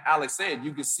now, like Alex said,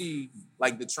 you can see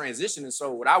like the transition. And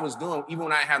so what I was doing, even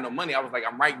when I didn't have no money, I was like,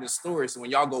 I'm writing this story. So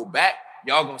when y'all go back,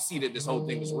 y'all gonna see that this whole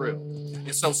thing is real.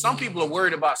 And so some people are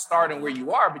worried about starting where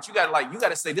you are, but you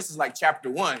gotta say this is like chapter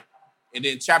 1. And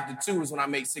then chapter 2 is when I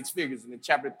make 6 figures. And then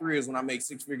chapter 3 is when I make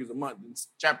 6 figures a month. And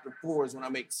chapter 4 is when I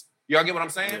make, y'all get what I'm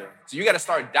saying? Yeah. So you got to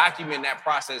start documenting that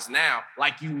process now,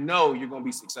 like you know you're going to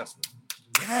be successful.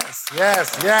 Yes.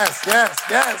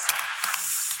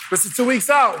 This is 2 weeks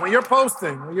out. When you're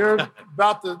posting, when you're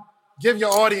about to give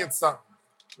your audience something,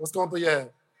 what's going through your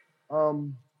head?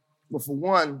 Well, for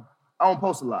one, I don't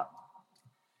post a lot.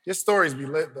 Your stories be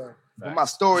lit, though. But my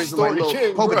stories are like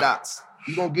little polka dots.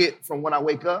 You're going to get from when I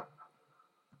wake up,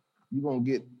 you're going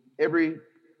to get every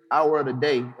hour of the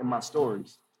day in my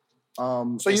stories.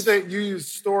 So you think you use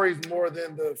stories more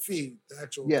than the feed, the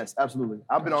actual? Yes, absolutely.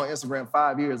 I've been on Instagram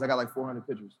 5 years. I got like 400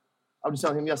 pictures. I was just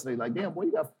telling him yesterday, like, damn, boy,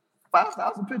 you got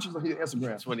 5,000 pictures on your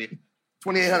Instagram.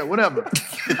 2,800, whatever.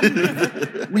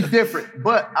 We different.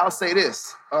 But I'll say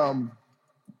this, and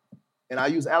I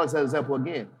use Alex as an example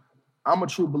again. I'm a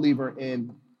true believer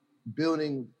in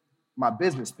building my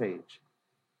business page.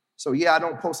 So yeah, I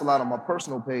don't post a lot on my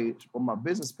personal page, but my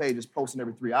business page is posting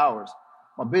every 3 hours.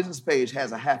 My business page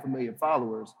has 500,000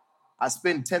 followers. I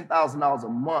spend $10,000 a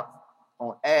month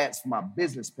on ads for my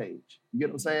business page. You get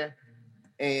what I'm saying?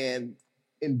 And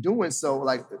in doing so,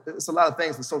 like, it's a lot of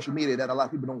things with social media that a lot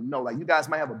of people don't know. Like, you guys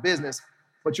might have a business,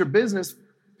 but your business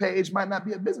page might not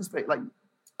be a business page. Like,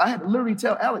 I had to literally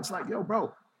tell Alex, like, yo,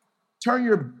 bro, turn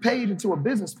your page into a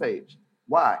business page.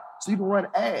 Why? So you can run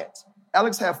ads.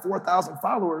 Alex had 4,000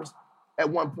 followers at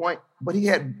one point, but he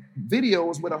had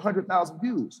videos with 100,000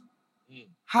 views.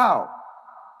 How?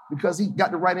 Because he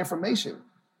got the right information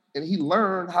and he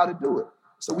learned how to do it.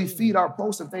 So we feed our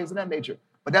posts and things of that nature.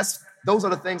 But those are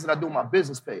the things that I do on my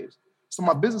business page. So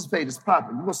my business page is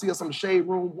popping. You're gonna see us on the Shade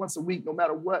Room once a week, no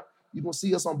matter what. You're gonna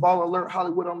see us on Ball Alert,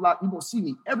 Hollywood Unlocked. You're gonna see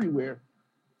me everywhere,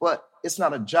 but it's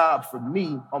not a job for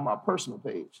me on my personal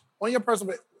page. On your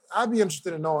personal page, I'd be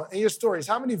interested in knowing, in your stories,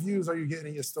 how many views are you getting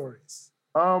in your stories?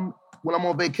 When I'm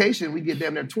on vacation, we get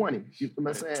damn near 20. You know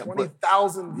what I'm saying?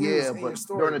 20,000 views in your but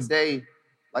stories. during the day,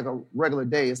 like a regular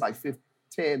day, it's like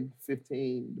 10,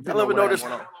 15. I never noticed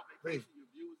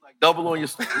double on your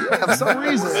story. Yeah, for some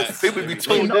reason. People be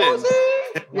tuned in.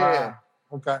 Yeah. Wow.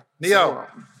 Okay. Neo,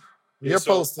 you're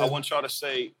posting. I want y'all to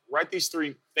say, write these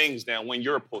 3 things down when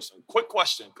you're posting. Quick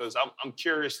question, because I'm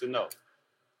curious to know.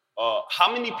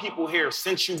 How many people here,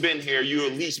 since you've been here, you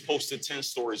at least posted 10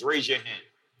 stories? Raise your hand.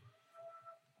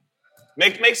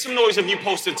 Make some noise if you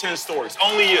posted 10 stories.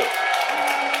 Only you.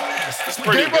 That's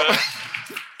pretty good.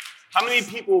 How many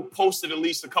people posted at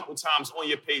least a couple times on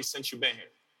your page since you've been here?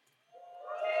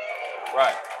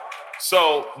 Right.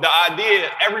 So the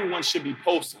idea, everyone should be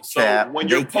posting. So when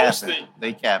you're posting,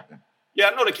 they capping. Yeah,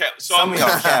 I know the cap. So some of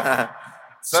y'all capping.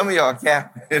 Some of y'all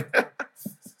capping.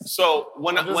 So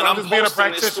when I'm just being a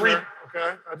posting, it's 3. practitioner.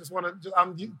 Okay, I just want to.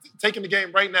 I'm taking the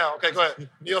game right now. Okay, go ahead.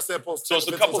 Neil said post. So it's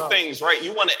a couple things, right?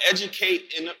 You want to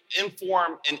educate, and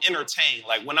inform, and entertain.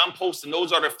 Like when I'm posting,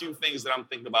 those are the few things that I'm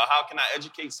thinking about. How can I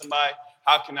educate somebody?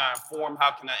 How can I inform?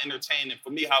 How can I entertain? And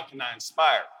for me, how can I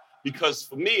inspire? Because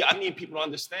for me, I need people to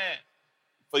understand.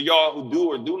 For y'all who do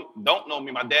or don't know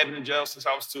me, my dad been in jail since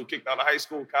I was 2, kicked out of high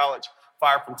school, college,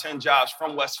 fired from 10 jobs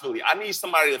from West Philly. I need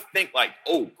somebody to think like,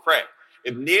 oh, crap.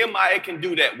 If Nehemiah can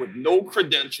do that with no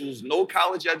credentials, no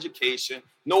college education,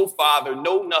 no father,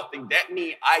 no nothing, that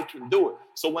means I can do it.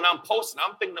 So when I'm posting,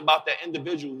 I'm thinking about that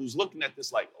individual who's looking at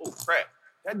this like, oh, crap,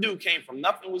 that dude came from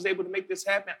nothing, was able to make this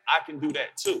happen. I can do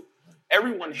that too.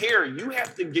 Everyone here, you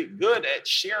have to get good at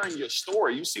sharing your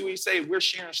story. You see what you say? We're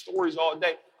sharing stories all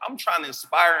day. I'm trying to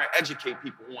inspire and educate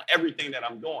people on everything that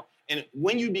I'm doing. And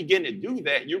when you begin to do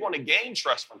that, you're going to gain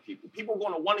trust from people. People are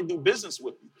going to want to do business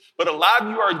with you. But a lot of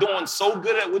you are doing so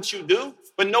good at what you do,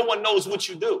 but no one knows what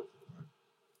you do.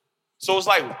 So it's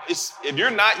like, if you're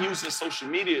not using social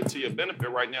media to your benefit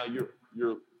right now,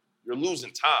 you're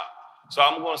losing time. So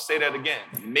I'm going to say that again.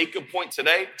 Make a point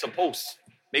today to post.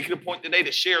 Make it a point today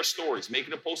to share stories. Make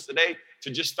it a post today to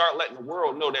just start letting the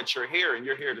world know that you're here and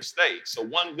you're here to stay. So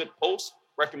one good post,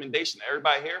 recommendation,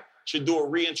 everybody here should do a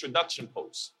reintroduction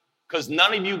post. Because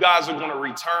none of you guys are going to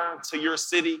return to your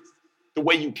city the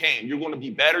way you came. You're going to be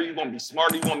better. You're going to be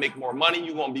smarter. You're going to make more money.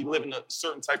 You're going to be living a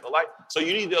certain type of life. So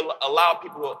you need to allow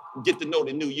people to get to know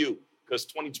the new you, because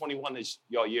 2021 is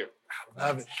your year. I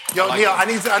love it. Yo, Neil,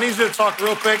 I need you to talk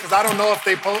real quick, because I don't know if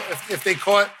they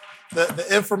caught the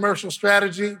infomercial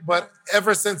strategy, but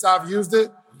ever since I've used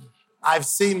it, I've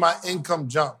seen my income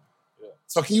jump. Yeah.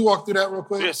 So can you walk through that real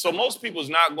quick? Yeah, so most people's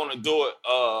not going to do it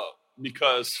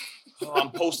because I'm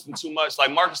posting too much.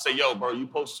 Like Marcus say, yo, bro, you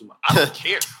post too much. I don't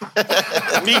care.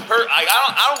 I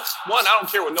don't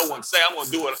care what no one say. I'm gonna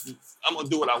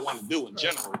do what I want to do in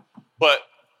general. But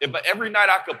if every night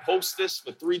I could post this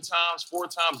for 3 times, 4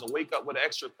 times, and wake up with an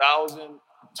extra 1,000,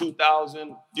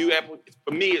 2,000 view applicants,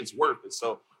 for me, it's worth it.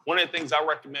 So one of the things I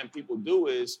recommend people do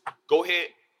is go ahead.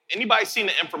 Anybody seen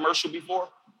the infomercial before?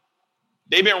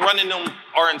 They've been running them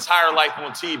our entire life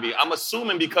on TV. I'm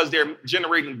assuming because they're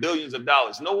generating billions of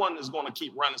dollars. No one is going to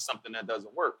keep running something that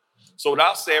doesn't work. So what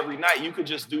I'll say every night, you could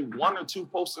just do 1 or 2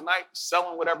 posts a night,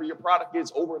 selling whatever your product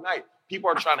is overnight. People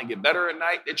are trying to get better at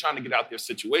night. They're trying to get out their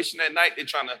situation at night. They're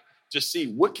trying to just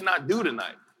see, what can I do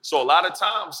tonight? So a lot of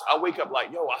times I wake up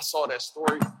like, yo, I saw that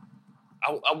story.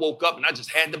 I woke up and I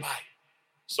just had to buy it.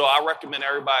 So I recommend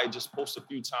everybody just post a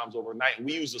few times overnight. And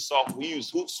we use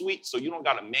Hootsuite, so you don't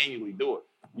got to manually do it.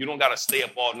 You don't got to stay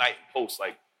up all night and post.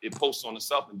 Like, it posts on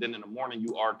itself, and then in the morning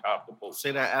you archive the post.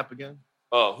 Say that app again.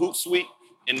 Hootsuite,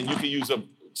 and then you can use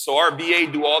so our VA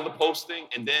do all the posting,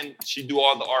 and then she do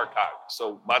all the archiving.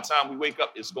 So by the time we wake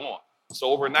up, it's gone.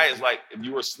 So overnight, it's like if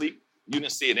you were asleep, you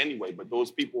didn't see it anyway. But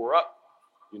those people were up,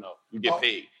 you get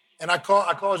paid. And I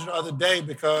called you the other day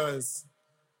because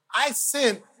I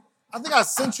think I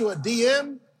sent you a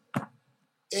DM,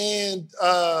 and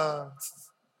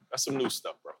that's some new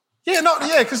stuff, bro.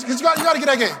 Because you got to get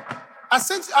that game. I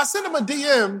sent him a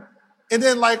DM, and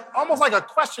then almost like a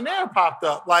questionnaire popped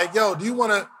up, like, "Yo, do you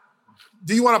want to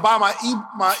buy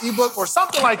my ebook or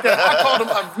something like that?" I called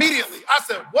him immediately. I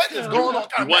said, "What is going on?"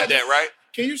 You want that, right?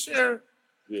 Can you share?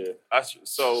 Yeah.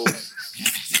 So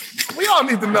We all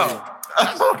need to know.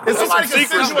 If somebody can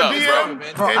send you a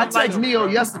DM, Bro, I text Neo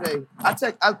yesterday.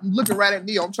 I'm looking right at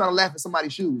Neo. I'm trying to laugh at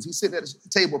somebody's shoes. He's sitting at the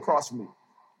table across from me.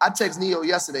 I text Neo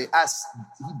yesterday.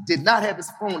 He did not have his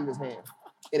phone in his hand.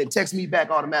 And it texted me back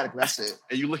automatically. I said,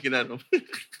 and you looking at him. What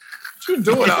you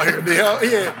doing out here, Neo?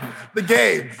 Yeah, the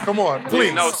game. Come on,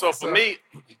 please. No, so for me,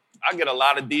 I get a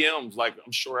lot of DMs, like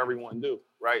I'm sure everyone do,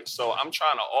 right? So I'm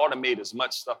trying to automate as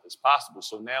much stuff as possible.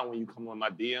 So now when you come on my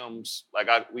DMs, like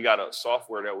we got a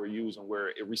software that we're using where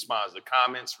it responds to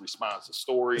comments, responds to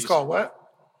stories. It's called what?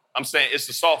 I'm saying it's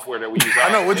the software that we use.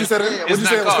 I know. What'd you say? What'd you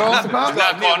say it was called? It's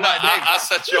not called nothing. I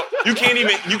set you. You can't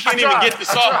even get the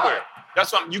software.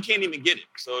 That's what you can't even get it.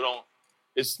 So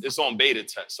it's on beta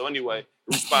test. So anyway,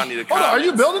 responding to comments. Hold on, are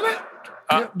you building it?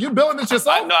 Huh? You building it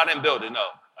yourself? No, I didn't build it. No,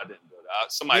 I didn't build it.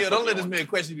 Somebody. Yeah, don't let this man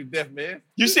question you to death, man.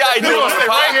 You see how he do it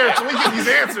right here until we get these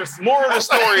answers. More of the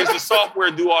story is the software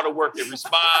do all the work. It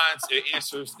responds, it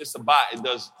answers. It's a bot. It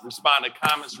does respond to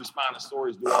comments, respond to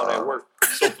stories, do all that work.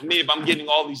 So for me, if I'm getting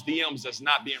all these DMs that's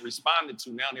not being responded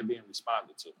to, now they're being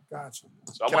responded to. Gotcha.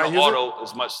 So I want to auto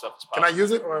as much stuff as possible. Can I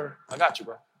use it or? I got you,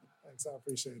 bro. Thanks, I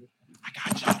appreciate it. I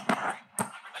got you. All right. I'm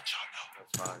gonna let y'all know.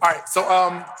 That's fine. All right, so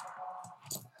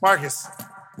Marcus,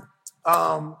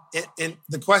 and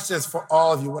the question is for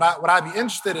all of you. What I'd be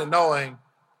interested in knowing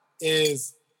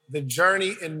is the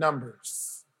journey in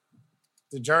numbers.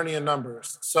 The journey in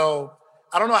numbers. So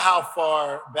I don't know how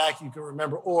far back you can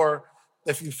remember, or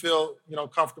if you feel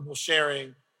comfortable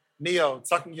sharing. Neo,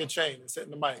 tucking your chain and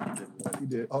sitting the mic. You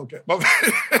did. Okay. Let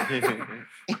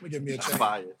me give me a chain.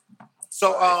 Fire.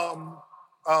 So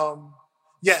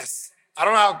yes. I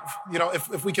don't know how,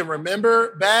 if we can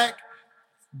remember back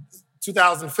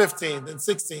 2015, then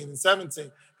 16, and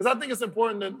 17. Because I think it's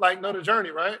important to know the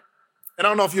journey, right? And I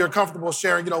don't know if you're comfortable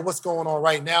sharing, what's going on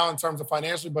right now in terms of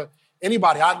financially, but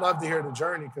anybody, I'd love to hear the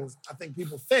journey because I think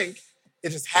people think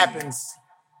it just happens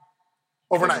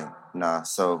overnight. Nah,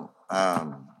 so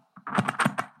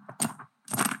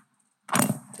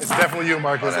it's definitely you,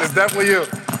 Marcus. It's definitely you.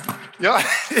 Yeah.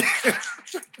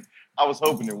 I was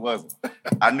hoping it wasn't.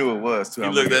 I knew it was too.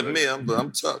 You looked at me. I'm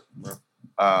tough, bro.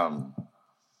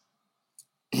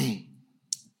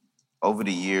 Over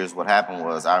the years, what happened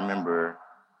was I remember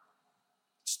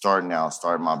starting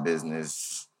my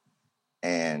business,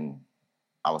 and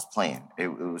I was playing. It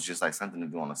was just like something to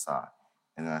do on the side.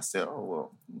 And then I said, oh,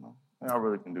 well, I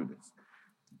really can do this.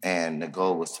 And the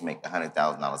goal was to make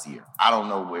 $100,000 a year. I don't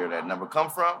know where that number come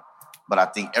from, but I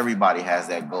think everybody has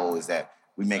that goal, is that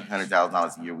we make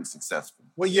 $100,000 a year, we're successful.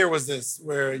 What year was this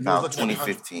where you were looking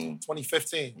 2015.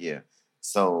 2015? Yeah.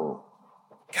 So,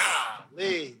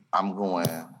 golly. I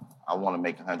want to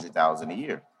make $100,000 a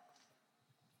year.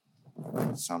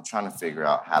 So I'm trying to figure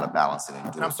out how to balance it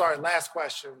and do it. I'm sorry, last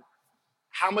question.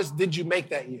 How much did you make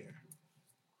that year?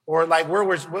 Or what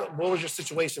was your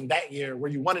situation that year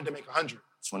where you wanted to make 100?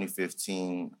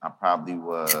 2015, I probably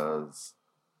was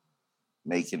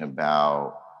making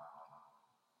about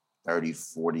 30,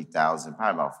 40,000,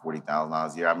 probably about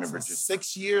 $40,000 a year. I remember so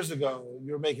 6 years ago,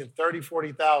 you were making 30,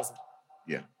 40,000.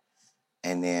 Yeah.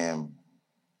 And then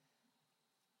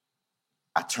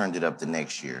I turned it up the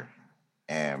next year.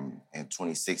 And in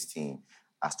 2016,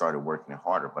 I started working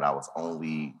harder, but I was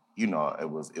only, it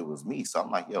was me. So I'm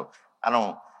like,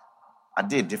 I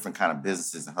did different kind of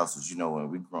businesses and hustles. When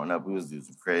we growing up, we was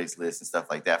using Craigslist and stuff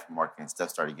like that for marketing. Stuff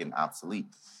started getting obsolete.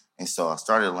 And so I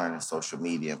started learning social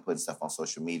media and putting stuff on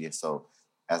social media. So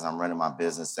as I'm running my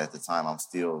business at the time, I'm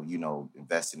still,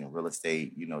 investing in real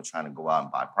estate, trying to go out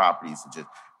and buy properties and just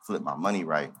flip my money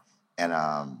right. And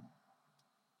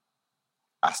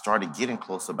I started getting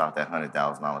close to about that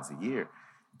 $100,000 a year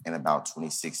in about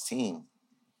 2016.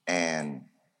 And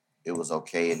it was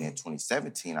okay. And in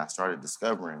 2017, I started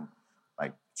discovering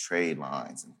trade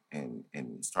lines and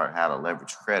start how to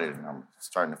leverage credit. And I'm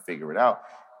starting to figure it out.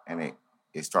 And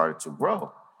it started to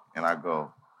grow. And I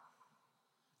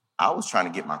was trying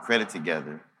to get my credit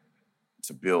together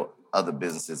to build other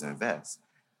businesses and invest.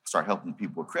 Start helping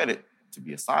people with credit to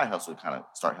be a side hustle, kind of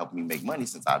start helping me make money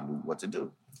since I knew what to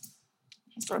do.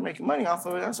 I started making money off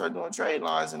of it. I started doing trade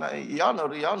lines. And y'all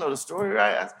know the story,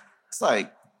 right? It's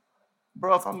like,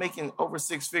 bro, if I'm making over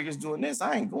 6 figures doing this,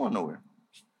 I ain't going nowhere.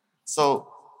 So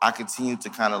I continued to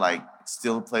kind of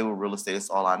still play with real estate. It's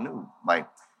all I knew.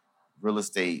 Real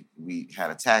estate, we had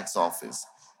a tax office,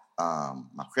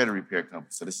 my credit repair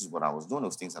company. So this is what I was doing,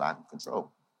 those things that I can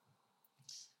control.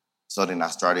 So then I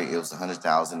started, it was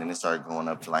 100,000, and it started going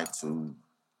up to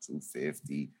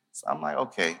 250. So I'm like,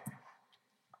 okay,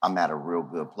 I'm at a real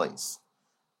good place.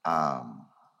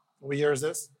 What year is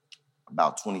this?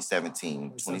 about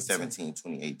 2017,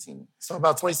 2018. So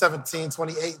about 2017,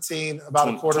 2018, about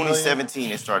a quarter million.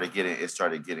 2017, it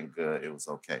started getting good. It was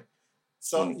okay.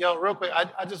 So, yo, real quick, I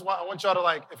want y'all to,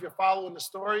 like, if you're following the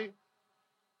story,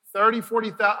 30,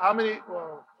 40,000, how many,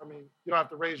 well, I mean, you don't have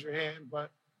to raise your hand,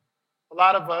 but a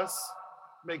lot of us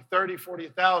make 30,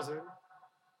 40,000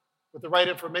 with the right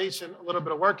information, a little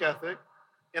bit of work ethic.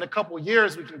 In a couple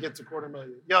years, we can get to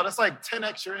 $250,000. Yo, that's like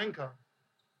 10x your income.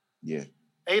 Yeah.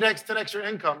 8x, 10x your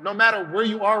income, no matter where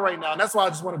you are right now. And that's why I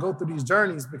just want to go through these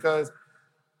journeys, because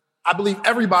I believe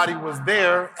everybody was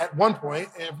there at one point.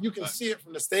 And if you can see it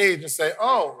from the stage and say,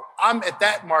 oh, I'm at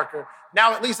that marker,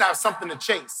 now at least I have something to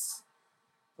chase.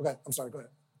 Okay, I'm sorry, go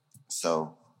ahead.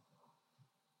 So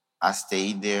I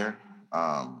stayed there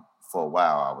for a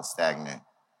while. I was stagnant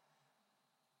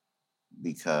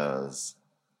because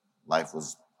life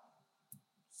was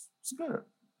good,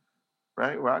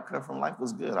 right? Where I come from, life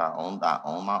was good. I owned my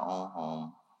own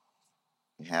home.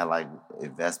 We had like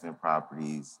investment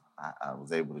properties. I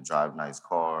was able to drive nice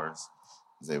cars.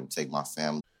 I was able to take my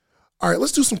family. All right,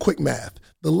 let's do some quick math.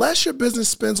 The less your business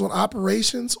spends on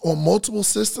operations, on multiple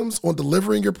systems, on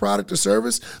delivering your product or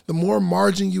service, the more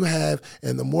margin you have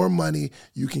and the more money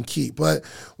you can keep. But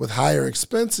with higher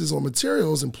expenses on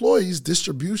materials, employees,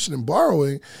 distribution, and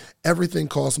borrowing, everything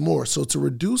costs more. So to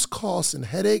reduce costs and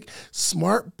headache,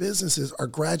 smart businesses are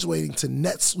graduating to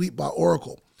NetSuite by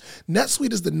Oracle.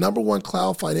 NetSuite is the #1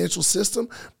 cloud financial system,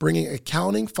 bringing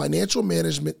accounting, financial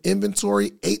management,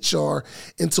 inventory, HR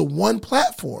into one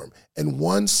platform and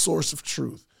one source of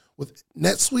truth. With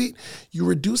NetSuite, you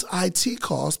reduce IT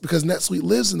costs because NetSuite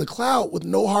lives in the cloud with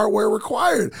no hardware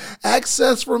required.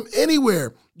 Access from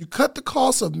anywhere. You cut the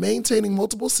cost of maintaining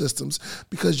multiple systems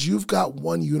because you've got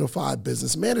one unified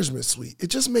business management suite. It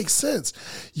just makes sense.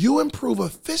 You improve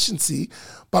efficiency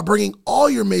by bringing all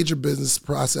your major business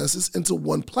processes into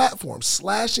one platform,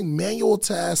 slashing manual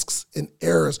tasks and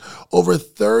errors. Over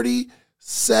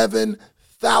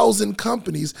 37,000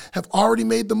 companies have already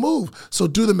made the move. So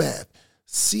do the math.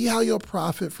 See how you'll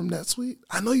profit from NetSuite?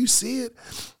 I know you see it.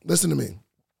 Listen to me.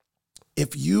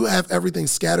 If you have everything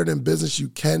scattered in business, you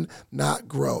cannot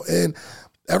grow. And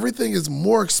everything is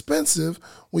more expensive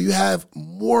when you have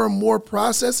more and more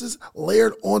processes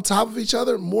layered on top of each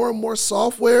other, more and more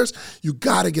softwares. You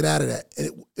got to get out of that.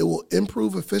 And it will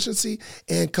improve efficiency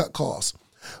and cut costs.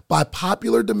 By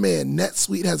popular demand,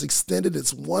 NetSuite has extended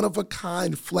its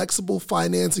one-of-a-kind flexible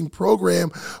financing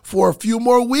program for a few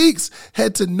more weeks.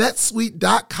 Head to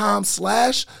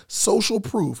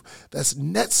netsuite.com/socialproof. That's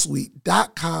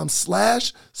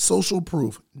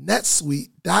netsuite.com/socialproof.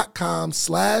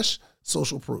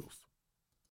 netsuite.com/socialproof.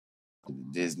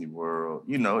 Disney World,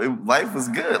 life was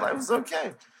good. Life was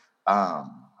okay.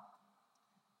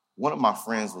 One of my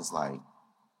friends was like,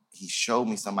 he showed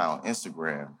me somebody on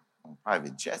Instagram on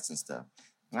private jets and stuff.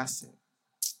 And I said,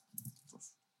 what the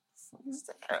fuck is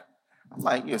that? I'm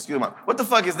like, excuse me, what the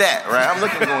fuck is that, right? I'm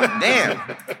looking going, damn,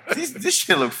 this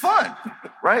shit look fun,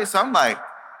 right? So I'm like,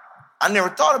 I never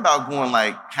thought about going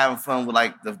like having fun with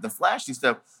like the flashy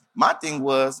stuff. My thing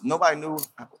was, nobody knew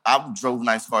I drove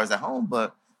nice cars at home,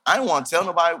 but I didn't want to tell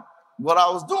nobody what I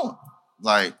was doing.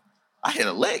 Like, I hit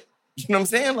a lick, you know what I'm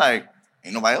saying? Like,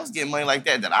 ain't nobody else getting money like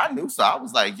that I knew. So I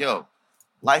was like, yo,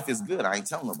 life is good. I ain't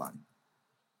telling nobody.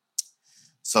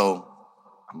 So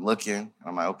I'm looking, and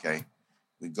I'm like, okay.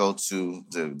 We go to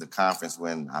the conference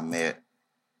when I met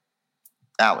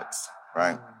Alex,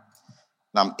 right?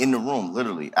 And I'm in the room,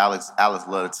 literally. Alex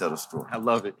loved to tell the story. I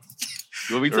love it.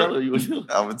 You want me to tell it?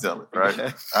 I'm going to tell it, right?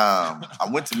 Okay. I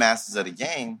went to Masters of the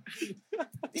Game.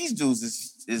 These dudes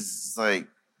is like,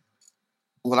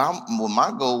 what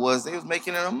my goal was, they was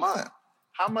making it a month.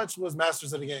 How much was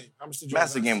Masters of the Game? How much did you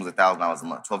Masters of the Game was $1,000 a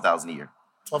month, $12,000 a year.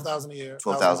 $12,000 a year.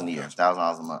 $12,000 a year,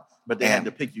 $1,000 a month. But they had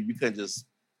to pick you. You couldn't just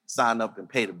sign up and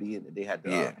pay to be in it. They had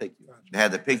to pick you. They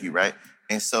had to pick you, right?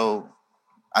 And so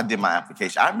I did my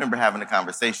application. I remember having a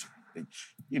conversation. I'm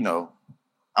going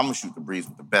to shoot the breeze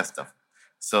with the best of them.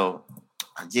 So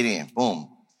I get in, boom.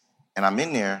 And I'm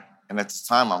in there. And at this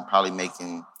time, I'm probably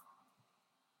making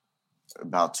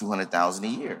about $200,000 a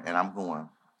year. And I'm going,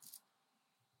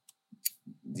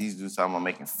 these dudes talking about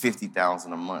making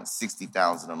 $50,000 a month,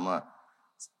 $60,000 a month.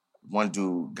 One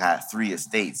dude got 3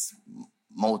 estates,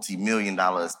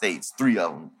 multi-million-dollar estates, 3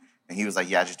 of them. And he was like,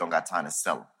 yeah, I just don't got time to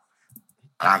sell them.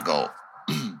 And I go,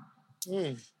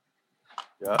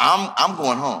 I'm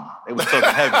going home. It was talking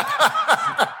heavy.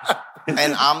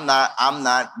 And I'm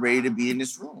not ready to be in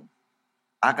this room.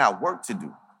 I got work to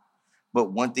do.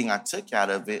 But one thing I took out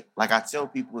of it, like I tell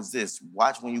people, is this: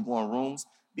 watch when you go in rooms,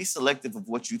 be selective of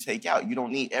what you take out. You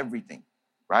don't need everything,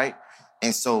 right?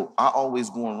 And so I always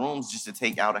go in rooms just to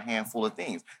take out a handful of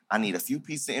things. I need a few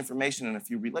pieces of information and a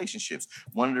few relationships.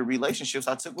 One of the relationships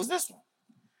I took was this one.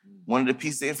 One of the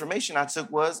pieces of information I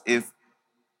took was, if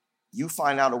you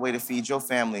find out a way to feed your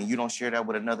family and you don't share that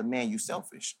with another man, you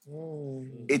selfish.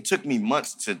 It took me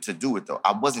months to do it, though.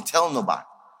 I wasn't telling nobody.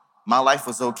 My life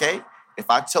was okay. If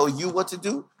I tell you what to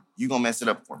do, you're going to mess it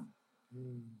up for me.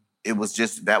 It was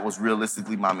just, that was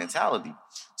realistically my mentality.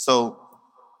 So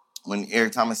when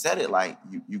Eric Thomas said it, like,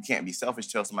 you can't be selfish,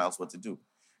 tell somebody else what to do.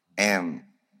 And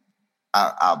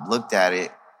I looked at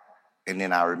it, and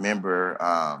then I remember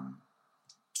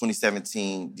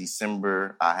 2017,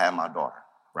 December, I had my daughter,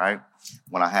 right?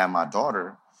 When I had my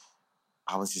daughter,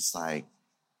 I was just like,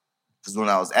 because when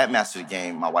I was at Master of the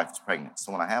Game, my wife was pregnant.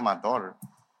 So when I had my daughter,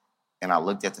 and I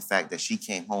looked at the fact that she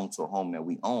came home to a home that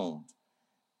we owned,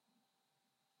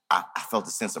 I felt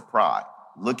a sense of pride.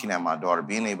 Looking at my daughter,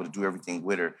 being able to do everything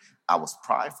with her, I was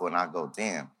prideful, and I go,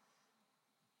 damn,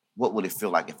 what would it feel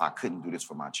like if I couldn't do this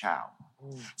for my child?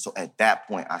 So at that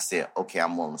point, I said, okay,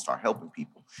 I'm willing to start helping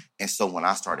people. And so when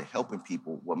I started helping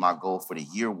people, what my goal for the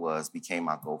year was became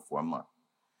my goal for a month.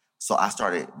 So I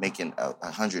started making $100,000,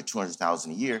 $200,000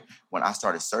 a year. When I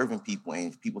started serving people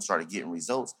and people started getting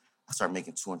results, I started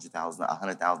making $200,000,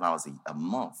 $100,000 a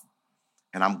month.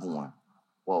 And I'm going,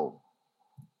 whoa,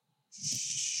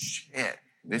 shit,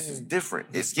 this is different.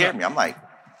 It scared me. I'm like,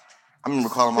 I remember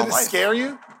calling my wife. Did it scare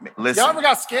you? Listen. Y'all ever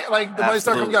got scared? Like, the money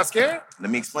started coming, got scared?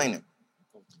 Let me explain it.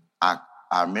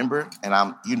 I remember, and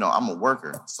I'm a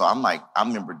worker. So I'm like, I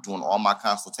remember doing all my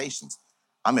consultations.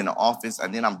 I'm in the office,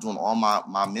 and then I'm doing all my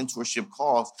mentorship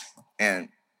calls. And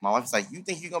my wife's like, you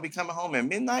think you're going to be coming home at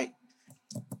midnight?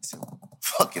 I said,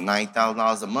 fucking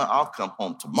 $90,000 a month, I'll come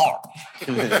home tomorrow.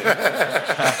 You know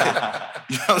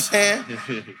what I'm saying?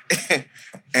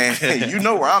 And you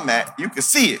know where I'm at. You can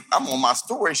see it. I'm on my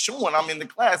story showing I'm in the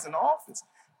class in the office,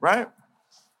 right?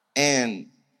 And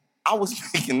I was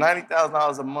making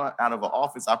 $90,000 a month out of an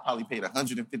office I probably paid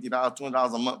 $150,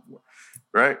 $200 a month for,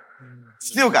 right?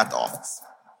 Still got the office,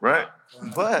 right?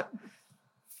 But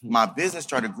my business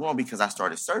started growing because I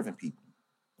started serving people.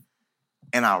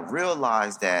 And I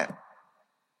realized that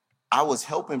I was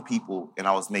helping people and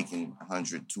I was making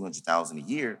 $100,000, $200,000 a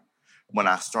year. When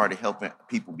I started helping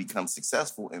people become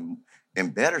successful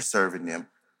and better serving them,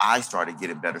 I started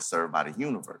getting better served by the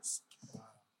universe.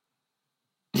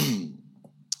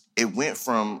 It went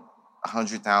from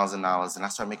 $100,000 and I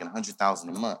started making $100,000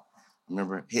 a month. I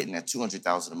remember hitting at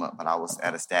 $200,000 a month, but I was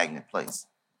at a stagnant place.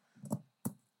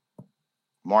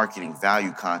 Marketing,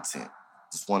 value content.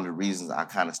 Just one of the reasons I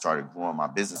kind of started growing, my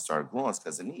business started growing is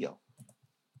because of Neo.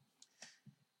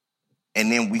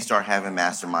 And then we start having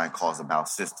mastermind calls about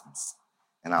systems.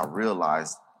 And I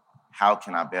realized, how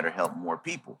can I better help more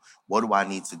people? What do I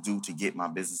need to do to get my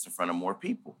business in front of more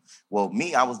people? Well,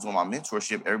 me, I was doing my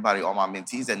mentorship. Everybody, all my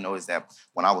mentees that know is that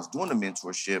when I was doing the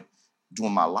mentorship,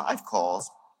 doing my live calls,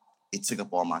 it took up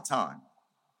all my time.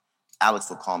 Alex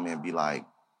would call me and be like,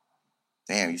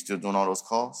 damn, you still doing all those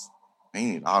calls? Man,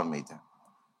 you need to automate them.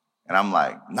 And I'm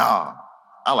like, nah,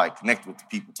 I like connecting with the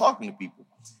people, talking to people.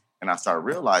 And I started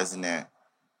realizing that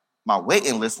my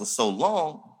waiting list was so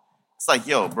long. It's like,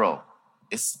 yo, bro,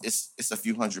 it's a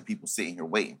few hundred people sitting here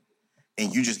waiting.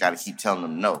 And you just got to keep telling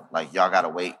them no. Like, y'all got to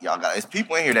wait. It's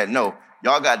people in here that know.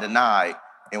 Y'all got denied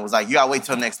and was like, you got to wait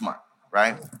till next month,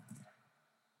 right?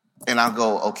 And I'll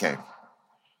go, okay,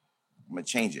 I'm going to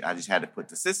change it. I just had to put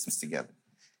the systems together.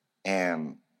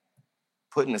 And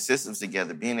putting the systems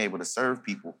together, being able to serve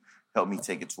people, helped me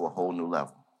take it to a whole new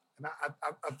level. And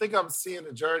I think I'm seeing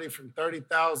the journey from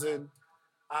 30,000.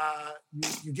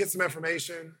 You get some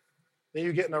information, then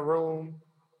you get in a room,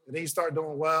 and then you start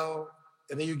doing well,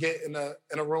 and then you get in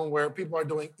a room where people are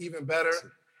doing even better,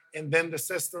 and then the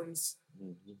systems,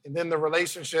 and then the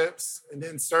relationships, and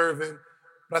then serving.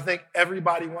 But I think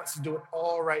everybody wants to do it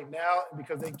all right now, and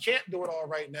because they can't do it all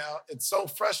right now, it's so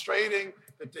frustrating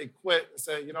that they quit and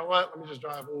say, you know what, let me just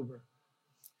drive Uber.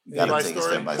 You gotta take it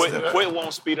step by step. Quit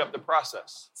won't speed up the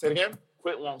process. Say it again?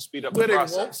 Quit won't speed up the process.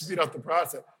 Quitting won't speed up the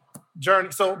process.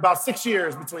 Journey, so about 6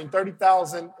 years between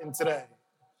 30,000 and today.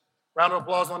 Round of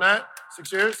applause on that.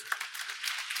 6 years?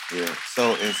 Yeah,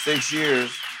 so in 6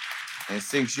 years,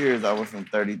 I went from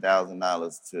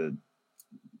 $30,000 to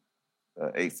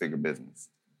an 8-figure business,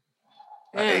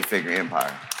 an 8-figure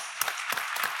empire.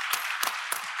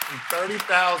 From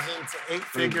 30,000 to 8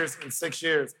 figures in 6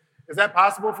 years. Is that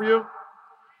possible for you?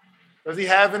 Does he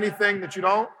have anything that you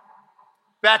don't?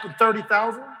 Back with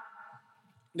 30,000?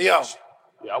 Neo.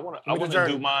 Yeah, I want to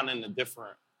do mine in a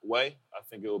different way. I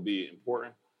think it will be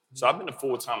important. So I've been a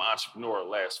full-time entrepreneur the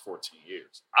last 14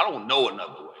 years. I don't know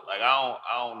another way. Like, I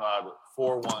don't know how to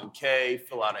 401k,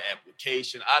 fill out an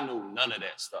application. I knew none of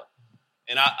that stuff.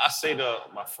 And I say to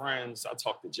my friends, I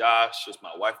talk to Josh, just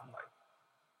my wife, I'm like,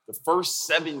 the first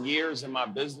 7 years in my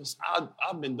business,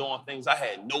 I've been doing things I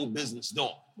had no business doing.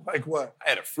 Like what? I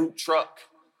had a fruit truck.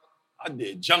 I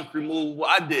did junk removal.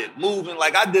 I did moving.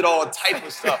 Like, I did all type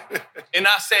of stuff. And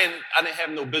not saying I didn't have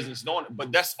no business doing it,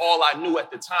 but that's all I knew at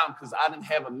the time because I didn't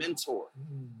have a mentor.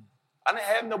 I didn't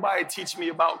have nobody teaching me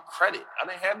about credit. I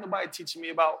didn't have nobody teaching me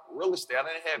about real estate. I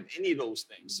didn't have any of those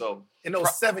things. So in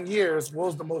those 7 years, what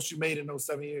was the most you made in those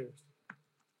 7 years?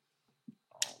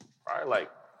 Probably like,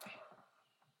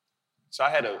 so I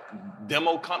had a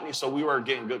demo company, so we were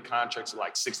getting good contracts of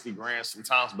like 60 grand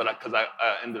sometimes, but because I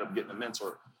ended up getting a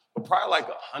mentor. But probably like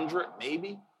 100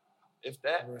 maybe, if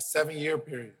that. Over a 7-year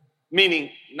period. Meaning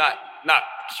not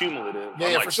cumulative. Yeah,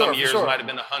 like for some sure, years for sure. might have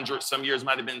been 100, some years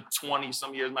might have been 20,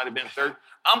 some years might have been 30.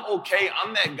 I'm okay.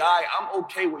 I'm that guy. I'm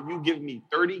okay with you giving me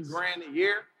 30 grand a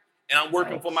year and I'm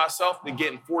working for myself than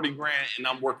getting 40 grand and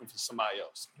I'm working for somebody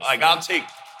else. Like I'll take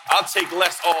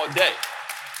less all day.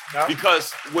 Yep.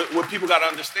 Because what people got to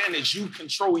understand is you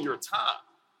control your time.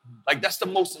 Like that's the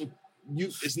most,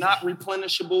 it's not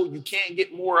replenishable. You can't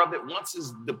get more of it. Once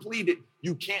it's depleted,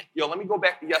 you can't. Let me go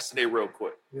back to yesterday real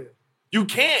quick. Yeah. You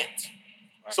can't.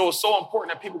 Right. So it's so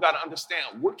important that people got to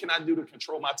understand, what can I do to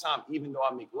control my time even though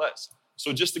I make less?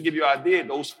 So just to give you an idea,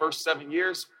 those first 7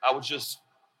 years, I was just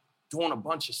doing a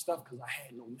bunch of stuff because I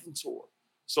had no mentor.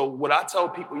 So what I tell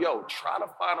people, try to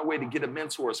find a way to get a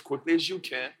mentor as quickly as you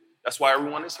can. That's why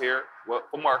everyone is here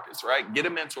for Marcus, right? Get a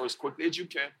mentor as quickly as you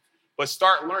can. But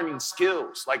start learning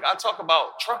skills. Like I talk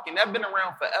about trucking, that's been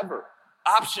around forever.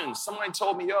 Options, somebody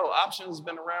told me, options has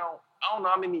been around. I don't know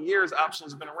how many years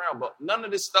options has been around, but none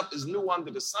of this stuff is new under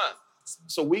the sun.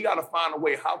 So we got to find a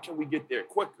way, how can we get there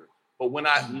quicker? But when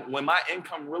my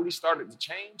income really started to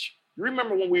change, you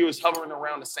remember when we was hovering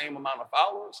around the same amount of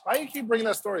followers? Why you keep bringing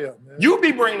that story up, man? You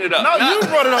be bringing it up. No, you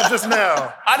brought it up just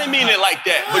now. I didn't mean it like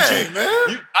that.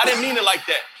 Hey, I didn't mean it like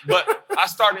that. But I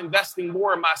started investing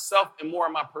more in myself and more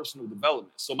in my personal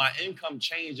development. So my income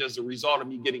changed as a result of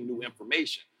me getting new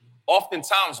information.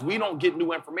 Oftentimes, we don't get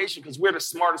new information because we're the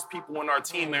smartest people in our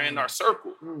team and in our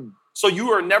circle. So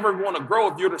you are never going to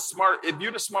grow if you're the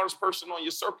smartest person on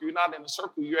your circle. You're not in the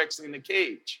circle. You're actually in the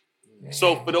cage.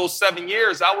 So for those 7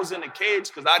 years, I was in a cage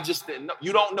because I just didn't know.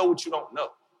 You don't know what you don't know.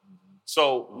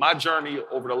 So my journey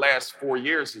over the last 4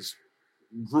 years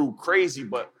grew crazy,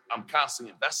 but I'm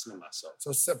constantly investing in myself.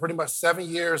 So pretty much 7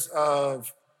 years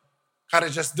of kind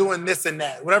of just doing this and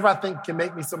that. Whatever I think can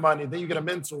make me some money. Then you get a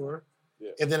mentor.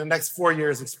 Yeah. And then the next 4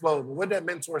 years explode. But what did that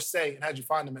mentor say, and how'd you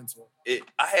find the mentor?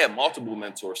 I had multiple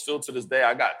mentors. Still to this day,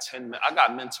 I got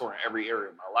mentor in every area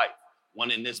of my life. One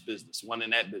in this business, one in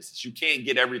that business. You can't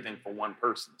get everything from one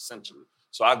person, essentially.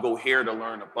 So I go here to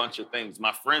learn a bunch of things.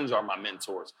 My friends are my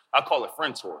mentors. I call it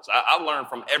friend tours. I learn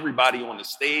from everybody on the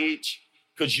stage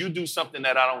because you do something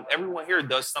that I don't. Everyone here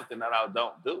does something that I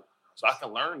don't do. So I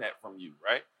can learn that from you,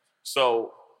 right?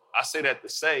 So I say that to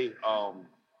say,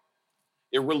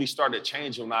 it really started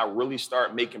changing when I really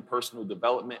started making personal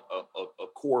development a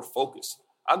core focus.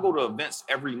 I go to events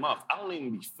every month. I don't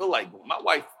even feel like going. My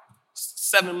wife,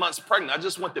 7 months pregnant, I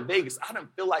just went to Vegas. I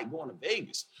didn't feel like going to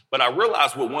Vegas, but I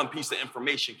realized what one piece of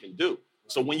information can do.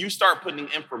 So when you start putting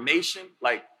information,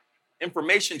 like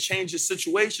information changes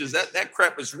situations, that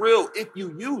crap is real if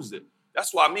you use it.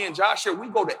 That's why me and Josh here, we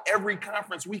go to every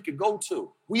conference we could go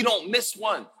to. We don't miss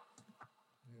one.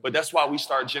 But that's why we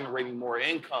start generating more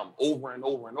income over and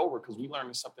over and over because we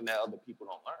learning something that other people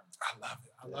don't learn.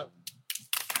 I love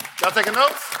it. Y'all taking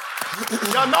notes?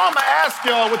 Y'all know I'm going to ask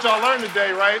y'all what y'all learned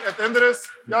today, right? At the end of this,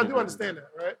 y'all do understand that,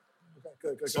 right?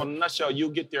 Okay, good. So in a nutshell,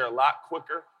 you'll get there a lot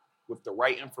quicker with the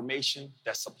right information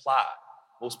that's applied.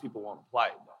 Most people won't apply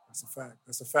it, though. That's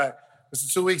a fact. This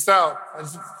is 2 weeks out.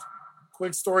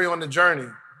 Quick story on the journey.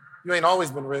 You ain't always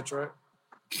been rich, right?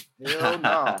 Hell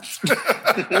no.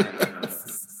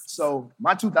 So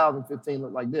my 2015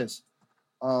 looked like this.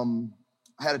 I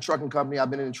had a trucking company. I've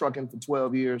been in trucking for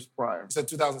 12 years prior. You said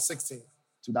 2016.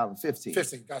 2015.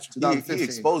 15, gotcha. He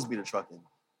exposed me to trucking.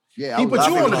 Yeah, he put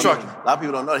you on the trucking. A lot of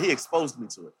people don't know. He exposed me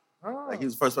to it. Oh. Like he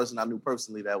was the first person I knew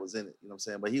personally that was in it. You know what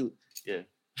I'm saying? But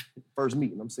first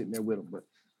meeting, I'm sitting there with him. But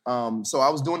so I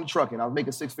was doing the trucking. I was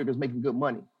making 6 figures, making good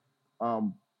money.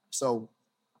 So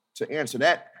to answer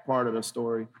that part of the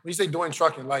story. When you say doing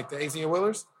trucking, like the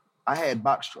 18-wheelers? I had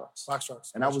box trucks.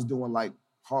 And I was doing like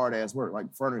hard ass work,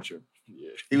 like furniture. Yeah.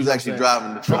 He was actually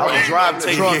driving the truck. I was driving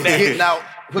the truck, getting out,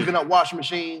 hooking up washing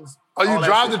machines. Oh, you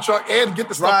drive the truck and get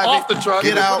the stuff off the truck,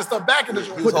 get out, put the stuff back in the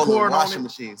truck. Put the cord on it,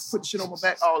 machines. Put the shit on my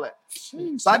back, all that.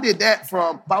 So I did that if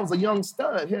I was a young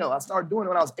stud. Hell, I started doing it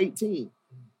when I was 18.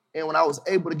 And when I was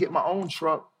able to get my own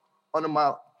truck under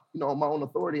my, my own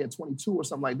authority at 22 or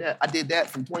something like that, I did that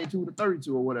from 22 to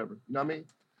 32 or whatever. You know what I mean?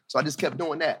 So I just kept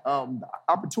doing that. The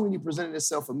opportunity presented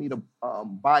itself for me to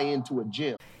buy into a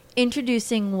gym.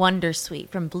 Introducing Wondersuite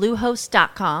from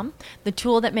Bluehost.com, the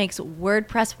tool that makes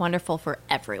WordPress wonderful for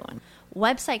everyone.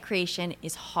 Website creation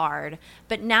is hard,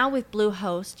 but now with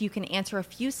Bluehost, you can answer a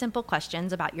few simple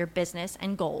questions about your business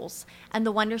and goals, and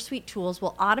the Wondersuite tools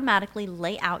will automatically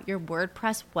lay out your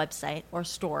WordPress website or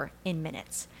store in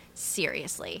minutes.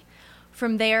 Seriously.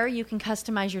 From there, you can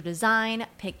customize your design,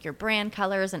 pick your brand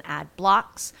colors, and add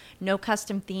blocks. No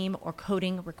custom theme or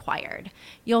coding required.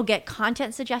 You'll get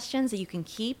content suggestions that you can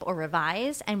keep or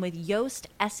revise, and with Yoast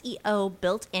SEO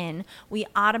built in, we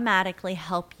automatically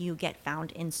help you get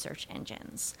found in search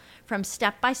engines. From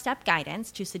step-by-step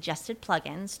guidance to suggested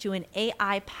plugins to an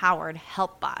AI-powered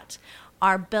help bot,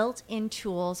 our built-in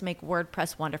tools make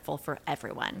WordPress wonderful for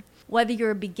everyone. Whether you're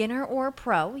a beginner or a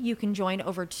pro, you can join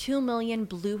over 2 million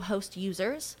Bluehost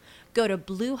users. Go to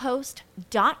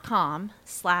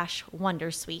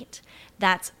bluehost.com/wondersuite.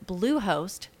 That's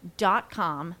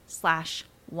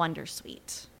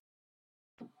bluehost.com/wondersuite.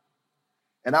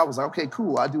 And I was like, okay,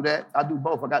 cool. I do that. I do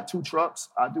both. I got 2 trucks.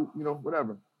 I do,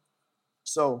 whatever.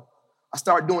 So I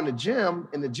started doing the gym,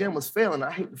 and the gym was failing.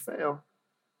 I hate to fail.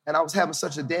 And I was having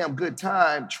such a damn good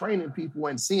time training people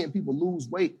and seeing people lose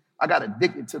weight. I got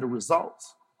addicted to the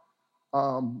results.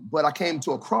 But I came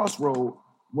to a crossroad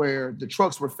where the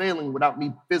trucks were failing without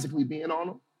me physically being on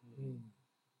them.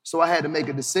 So I had to make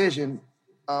a decision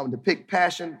to pick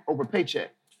passion over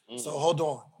paycheck. So hold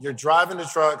on. You're driving the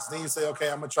trucks, then you say, okay,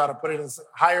 I'm gonna try to put it in,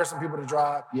 hire some people to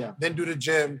drive, then do the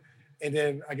gym, and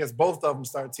then I guess both of them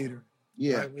start teetering.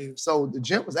 Yeah. Right? So the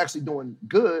gym was actually doing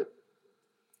good,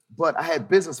 but I had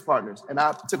business partners, and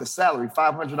I took a salary,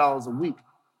 $500 a week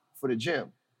for the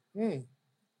gym.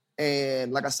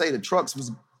 And like I say, the trucks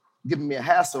was giving me a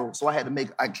hassle, so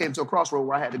I came to a crossroad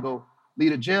where I had to go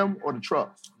lead a gym or the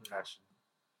trucks.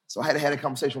 So I had to have a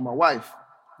conversation with my wife,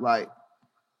 like,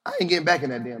 I ain't getting back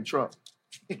in that damn truck.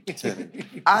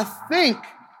 I think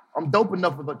I'm dope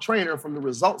enough of a trainer from the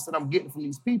results that I'm getting from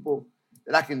these people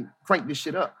that I can crank this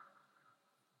shit up.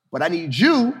 But I need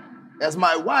you, as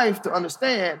my wife, to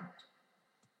understand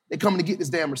they coming to get this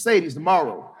damn Mercedes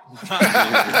tomorrow. You know what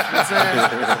I'm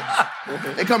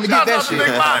saying? They coming to get that shit. Big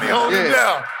Lonnie, hold it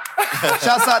down.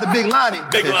 Shouts out to Big Lonnie.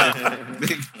 Big Lonnie.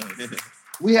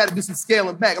 We had to do some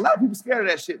scaling back. A lot of people scared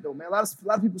of that shit, though, man. A lot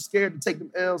of people scared to take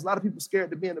them L's. A lot of people scared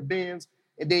to be in the Benz.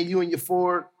 And then you and your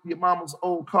Ford, your mama's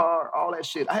old car, all that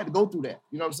shit. I had to go through that.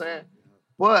 You know what I'm saying?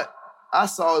 But I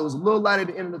saw it was a little light at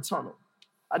the end of the tunnel.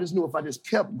 I just knew if I just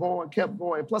kept going.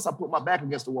 And plus, I put my back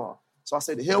against the wall. So I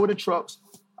said, the hell with the trucks.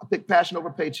 I picked passion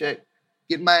over paycheck.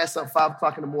 Getting my ass up 5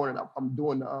 o'clock in the morning. I'm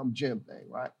doing the gym thing,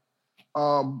 right?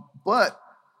 But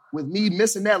with me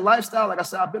missing that lifestyle, like I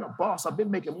said, I've been a boss. I've been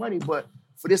making money, but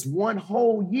for this one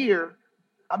whole year,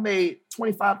 I made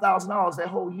 $25,000 that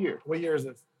whole year. What year is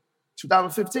this?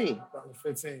 2015.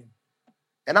 2015.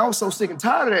 And I was so sick and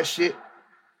tired of that shit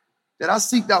that I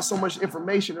seeked out so much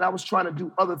information, and I was trying to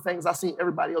do other things I seen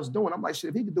everybody else doing. I'm like, shit,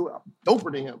 if he can do it, I'm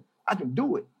doper than him. I can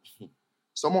do it.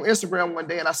 So I'm on Instagram one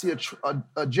day, and I see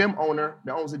a gym owner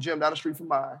that owns a gym down the street from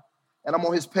mine, and I'm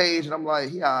on his page, and I'm like,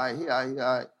 he all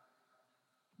right.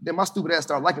 Then my stupid ass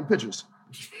started liking pictures.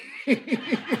 I'm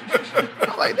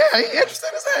like, damn, he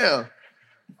interesting as hell.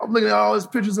 I'm looking at all his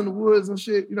pictures in the woods and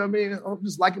shit, you know what I mean? I'm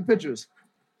just liking pictures.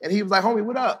 And he was like, homie,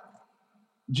 what up?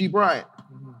 G. Bryant.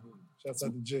 Shouts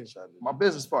out to G. My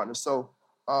business partner. So,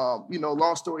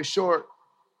 long story short,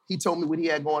 he told me what he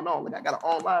had going on. Like, I got an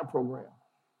online program.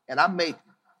 And I've made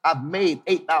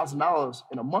 $8,000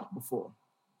 in a month before.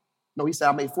 No, he said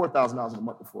I made $4,000 in a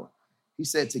month before. He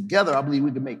said together, I believe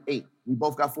we could make 8. We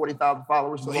both got 40,000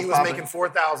 followers. So he was making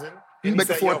 4,000. He was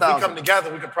making 4,000. If we come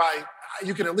together, we could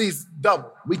you can at least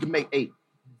double. We can make 8.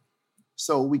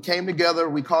 So we came together.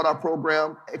 We called our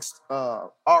program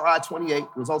RI28,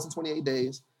 results in 28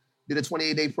 days. Did a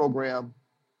 28-day program.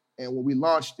 And when we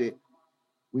launched it,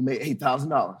 we made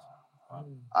 $8,000.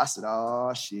 I said,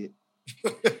 oh, shit.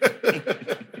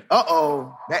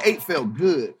 Uh-oh, that 8 felt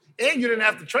good. And you didn't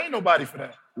have to train nobody for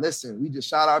that. Listen, we just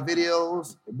shot our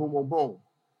videos, and boom, boom, boom.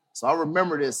 So I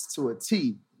remember this to a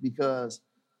T because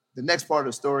the next part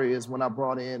of the story is when I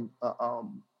brought in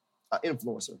an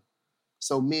influencer.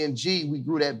 So me and G, we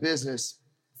grew that business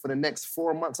for the next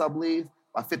 4 months, I believe,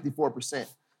 by 54%.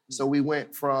 So we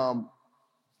went from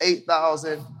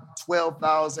 8,000,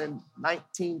 12,000,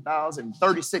 19,000,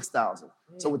 36,000.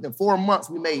 So within 4 months,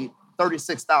 we made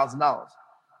 $36,000.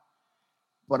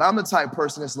 But I'm the type of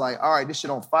person that's like, all right, this shit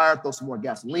on fire, throw some more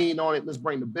gasoline on it. Let's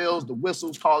bring the bills, the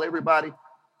whistles, call everybody.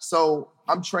 So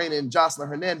I'm training Jocelyn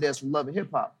Hernandez from Love and Hip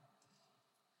Hop.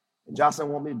 And Jocelyn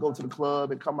want me to go to the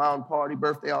club and come out and party,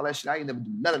 birthday, all that shit. I ain't never do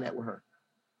none of that with her.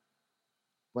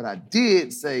 But I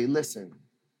did say, listen,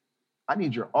 I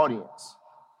need your audience.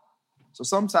 So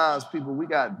sometimes people, we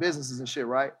got businesses and shit,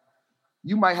 right?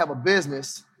 You might have a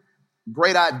business,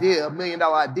 great idea, $1 million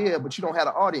idea, but you don't have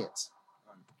an audience.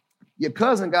 Your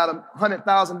cousin got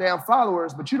 100,000 damn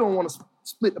followers, but you don't want to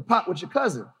split the pot with your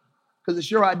cousin because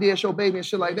it's your idea, it's your baby and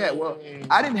shit like that. Well,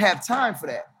 I didn't have time for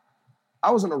that.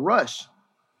 I was in a rush.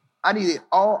 I needed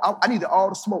all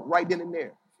the smoke right then and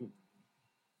there.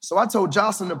 So I told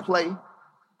Jocelyn to play,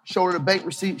 showed her the bank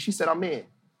receipt. She said, I'm in.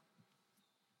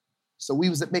 So we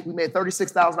made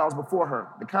 $36,000 before her.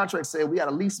 The contract said we had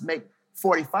at least make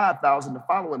 $45,000 the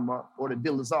following month or the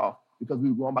deal is off because we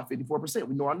were growing by 54%.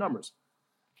 We know our numbers.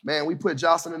 Man, we put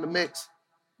Jocelyn in the mix.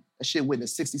 That shit went to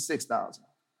 $66,000.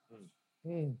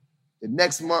 The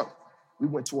next month, we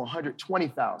went to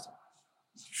 $120,000.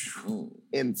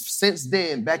 And since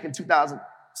then, back in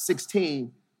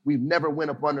 2016, we've never went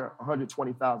up under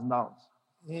 $120,000.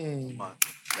 That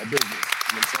business, you know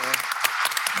what I'm saying?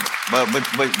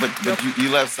 But you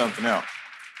left something out.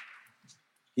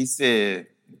 He said,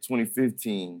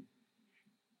 2015,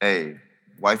 hey,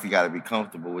 wifey got to be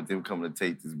comfortable with them coming to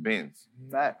take this Benz.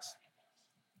 Facts.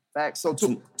 So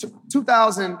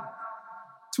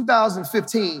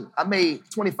 2015, I made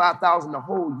 $25,000 the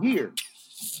whole year.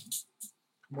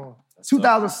 Come on.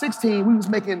 2016, we was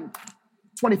making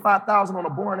 $25,000 on a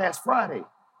boring-ass Friday.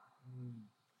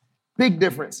 Big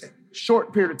difference.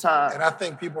 Short period of time. And I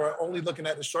think people are only looking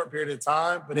at the short period of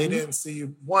time, but they didn't see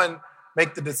you, one,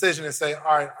 make the decision and say,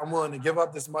 all right, I'm willing to give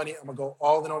up this money. I'm going to go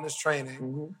all in on this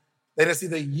training. They didn't see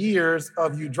the years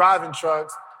of you driving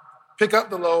trucks, pick up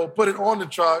the load, put it on the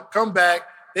truck, come back.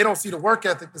 They don't see the work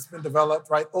ethic that's been developed,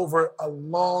 right, over a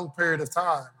long period of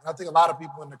time. And I think a lot of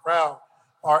people in the crowd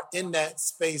are in that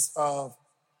space of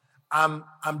I'm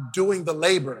doing the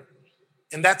labor.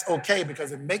 And that's okay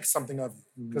because it makes something of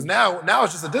you. Because now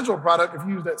it's just a digital product. If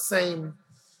you use that same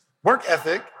work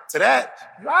ethic to that,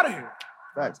 you're out of here.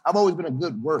 Facts. I've always been a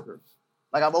good worker.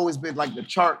 Like I've always been like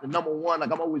the number one.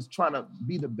 Like I'm always trying to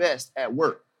be the best at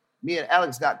work. Me and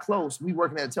Alex got close. We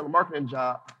working at a telemarketing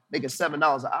job, making $7 an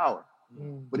hour.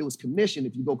 But it was commission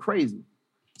if you go crazy.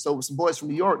 So with some boys from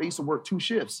New York, they used to work 2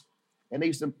 shifts. And they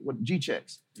used to, with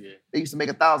G-checks. Yeah. They used to make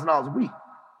 $1,000 a week.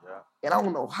 Yeah. And I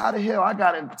don't know how the hell I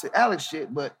got into Alex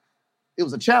shit, but it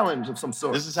was a challenge of some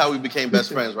sort. This is how we became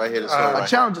best friends right here. A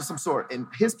challenge of some sort. And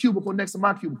his cubicle next to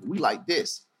my cubicle, we like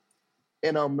this.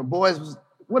 And the boys was,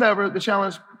 whatever, the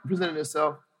challenge presented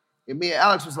itself. And me and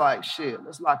Alex was like, shit,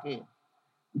 let's lock in.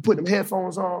 We put them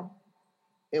headphones on,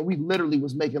 and we literally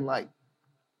was making like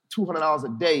 $200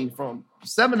 a day from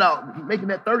 $7, making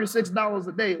that $36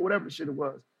 a day, whatever shit it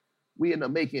was. We ended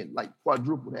up making like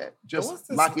quadruple that,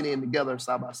 just locking in together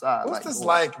side by side. What's this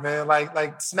like, man?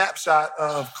 Like snapshot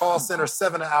of call center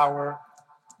 $7 an hour,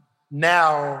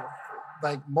 now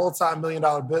like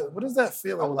multi-million-dollar bill. What does that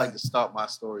feel like? I would like to start my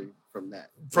story from that.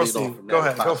 Proceed. Go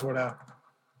ahead. Go for it now.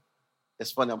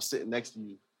 It's funny, I'm sitting next to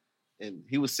you, and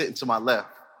he was sitting to my left.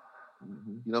 You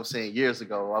know what I'm saying? Years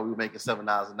ago, while we were making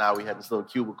 $7 an hour, we had this little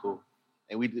cubicle.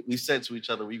 And we said to each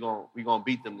other, we gonna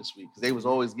beat them this week. Because they was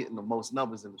always getting the most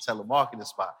numbers in the telemarketing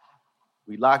spot.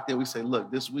 We locked in, we said,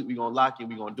 look, this week we gonna lock in,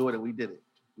 we gonna do it, and we did it.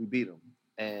 We beat them.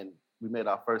 And we made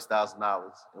our first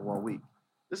 $1,000 in 1 week.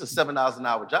 This is a $7 an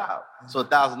hour job. So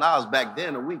 $1,000 back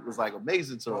then a week was like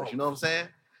amazing to us, you know what I'm saying?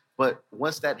 But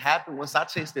once that happened, once I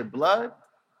tasted blood,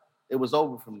 it was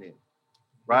over from there,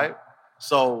 right?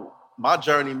 So my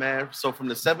journey, man, so from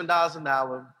the $7 an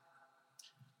hour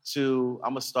to,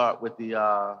 I'm gonna start with the,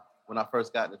 when I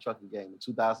first got in the trucking game in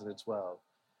 2012.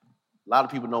 A lot of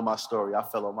people know my story. I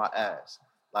fell on my ass.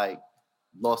 Like,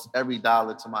 lost every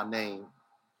dollar to my name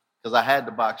because I had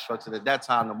the box trucks. And at that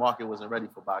time, the market wasn't ready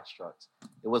for box trucks.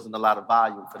 There wasn't a lot of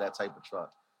volume for that type of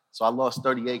truck. So I lost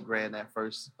 38 grand that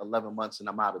first 11 months and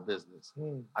I'm out of business.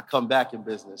 I come back in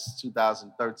business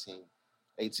 2013,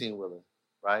 18-wheeler,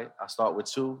 right? I start with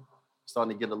 2,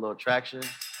 starting to get a little traction.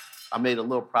 I made a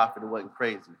little profit. It wasn't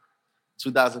crazy.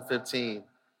 2015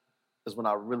 is when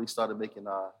I really started making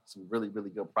some really, really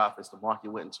good profits. The market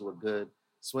went into a good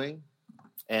swing.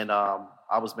 And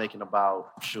I was making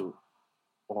about,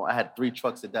 I had 3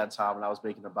 trucks at that time and I was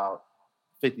making about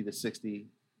 50 to 60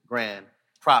 grand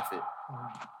profit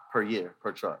per year,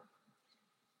 per truck.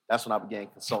 That's when I began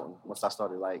consulting, once I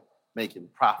started like making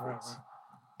profits.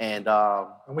 And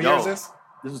what year is this?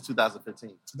 This was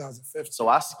 2015. 2015. So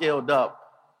I scaled up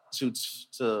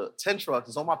to 10 trucks.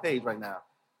 It's on my page right now.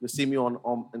 You'll see me on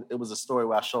it was a story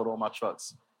where I showed all my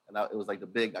trucks. And it was like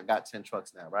I got 10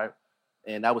 trucks now, right?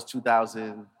 And that was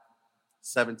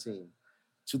 2017.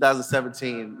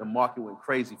 2017, the market went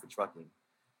crazy for trucking.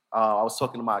 I was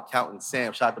talking to my accountant,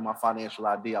 Sam, shout out to my financial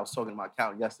ID. I was talking to my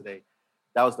accountant yesterday.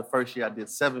 That was the first year I did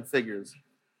 7 figures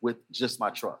with just my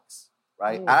trucks,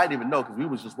 right? I didn't even know because we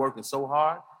was just working so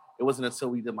hard. It wasn't until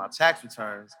we did my tax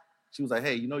returns. She was like,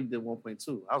 hey, you know you did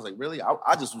 1.2. I was like, really?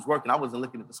 I just was working. I wasn't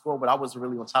looking at the score, but I wasn't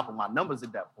really on top of my numbers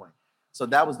at that point. So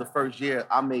that was the first year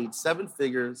I made 7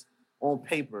 figures on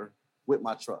paper with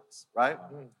my trucks, right?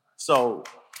 So,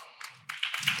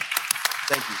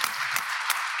 thank you.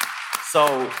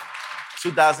 So,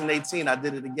 2018, I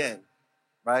did it again,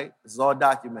 right? This is all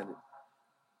documented.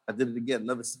 I did it again,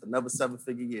 another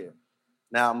 7-figure year.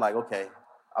 Now I'm like, okay,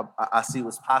 I see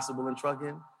what's possible in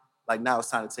trucking. Like now it's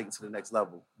time to take it to the next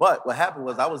level. But what happened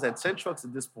was I was at 10 trucks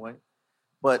at this point,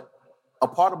 but a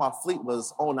part of my fleet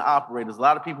was owner-operators. A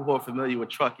lot of people who are familiar with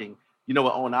trucking, you know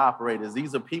what owner-operators.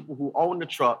 These are people who own the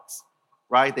trucks,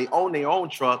 right? They own their own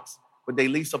trucks, but they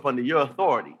lease up under your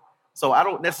authority. So I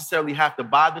don't necessarily have to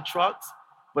buy the trucks,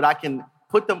 but I can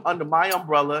put them under my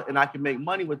umbrella and I can make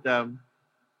money with them.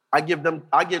 I get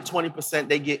 20%,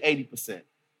 they get 80%,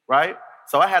 right?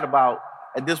 So I had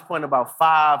at this point, about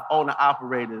 5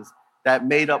 owner-operators that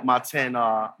made up my 10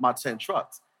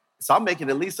 trucks. So I'm making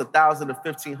at least $1,000 to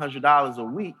 $1,500 a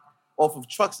week off of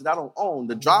trucks that I don't own.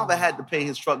 The driver had to pay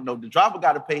his truck note. The driver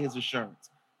got to pay his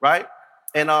insurance, right?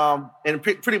 And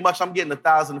pretty much I'm getting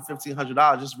 $1,000 to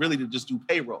 $1,500 just really to just do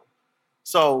payroll.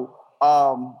 So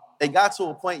it got to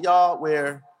a point, y'all,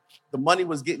 where the money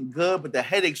was getting good, but the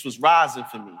headaches was rising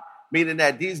for me. Meaning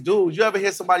that these dudes, you ever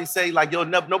hear somebody say, like, yo,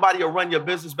 nobody will run your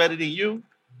business better than you?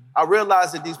 I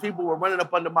realized that these people were running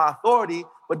up under my authority,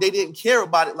 but they didn't care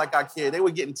about it like I cared. They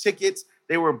were getting tickets.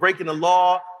 They were breaking the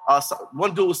law.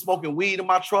 One dude was smoking weed in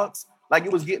my trucks. Like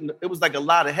it was like a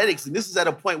lot of headaches. And this is at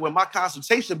a point where my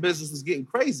consultation business was getting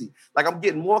crazy. Like I'm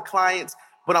getting more clients,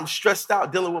 but I'm stressed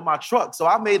out dealing with my truck. So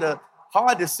I made a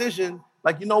hard decision.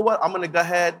 Like, you know what? I'm going to go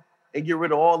ahead and get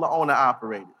rid of all the owner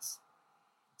operators.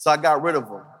 So I got rid of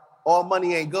them. All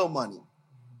money ain't good money,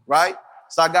 right?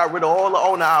 So I got rid of all the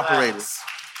owner operators.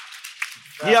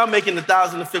 Yeah, I'm making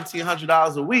 $1,000 to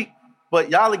 $1,500 a week, but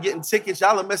y'all are getting tickets.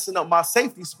 Y'all are messing up my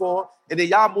safety score, and then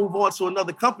y'all move on to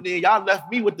another company, and y'all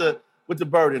left me with the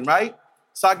burden, right?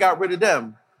 So I got rid of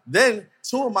them. Then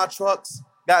 2 of my trucks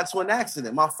got into an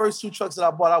accident. My first 2 trucks that I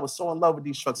bought, I was so in love with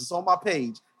these trucks. It's on my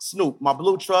page. Snoop, my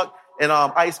blue truck, and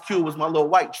Ice Cube was my little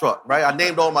white truck, right? I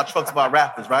named all my trucks by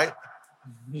rappers, right?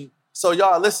 So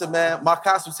y'all, listen, man, my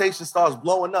consultation starts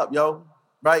blowing up, yo,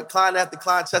 right? Client after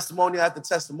client, testimonial after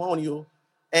testimonial.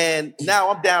 And now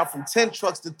I'm down from 10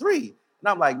 trucks to 3. And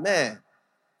I'm like,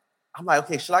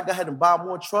 okay, should I go ahead and buy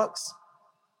more trucks?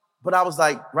 But I was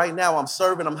like, right now I'm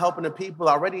serving, I'm helping the people.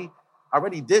 I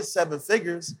already did 7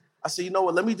 figures. I said, you know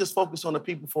what, let me just focus on the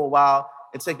people for a while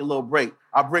and take a little break.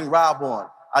 I bring Rob on.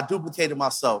 I duplicated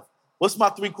myself. What's my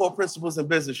 3 core principles in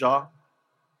business, y'all?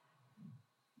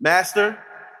 Master.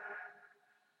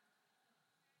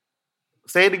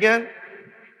 Say it again.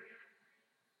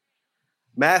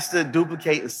 Master,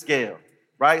 duplicate, and scale,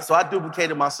 right? So I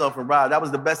duplicated myself and Rob. That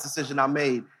was the best decision I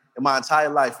made in my entire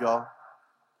life, y'all.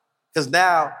 Because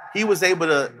now he was able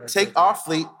to take our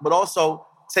fleet, but also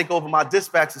take over my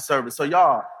dispatching service. So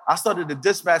y'all, I started the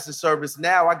dispatching service.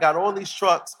 Now I got all these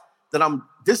trucks that I'm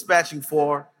dispatching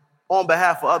for on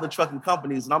behalf of other trucking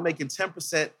companies, and I'm making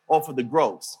 10% off of the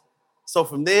gross. So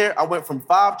from there, I went from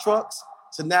 5 trucks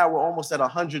to now we're almost at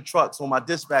 100 trucks on my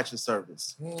dispatching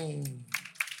service,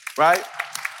 right?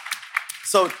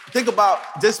 So think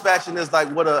about dispatching as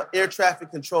like what an air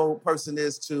traffic control person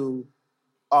is to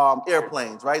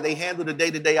airplanes, right? They handle the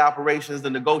day-to-day operations, the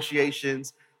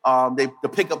negotiations, the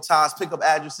pickup times, pickup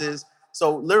addresses.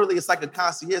 So literally it's like a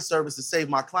concierge service to save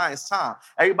my clients time.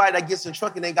 Everybody that gets in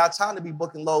trucking ain't got time to be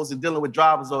booking loads and dealing with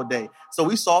drivers all day. So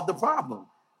we solved the problem.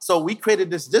 So we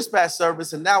created this dispatch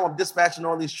service, and now I'm dispatching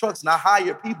all these trucks, and I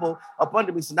hired people up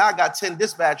under me. So now I got 10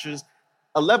 dispatchers,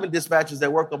 11 dispatchers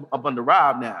that work up under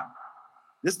Rob now.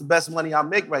 This is the best money I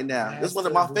make right now. This is one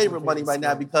of my favorite money right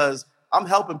now because I'm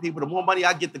helping people. The more money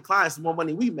I get the clients, the more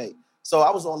money we make. So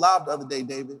I was on live the other day,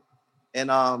 David,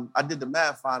 and I did the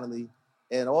math finally,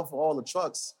 and off of all the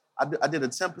trucks, I did a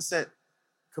 10%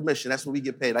 commission. That's what we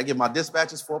get paid. I give my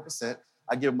dispatchers 4%.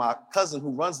 I give my cousin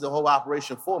who runs the whole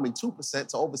operation for me 2%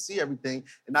 to oversee everything,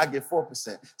 and I get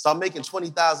 4%. So I'm making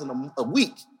 $20,000 a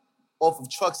week off of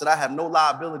trucks that I have no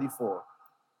liability for,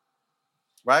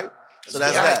 right? So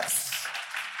that's that.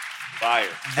 Fire.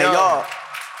 Hey, y'all,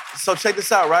 so check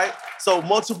this out, right? So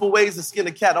multiple ways to skin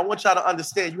a cat. I want y'all to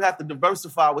understand you have to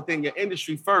diversify within your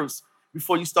industry first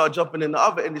before you start jumping into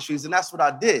other industries, and that's what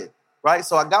I did. right?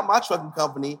 So I got my trucking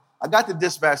company. I got the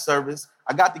dispatch service.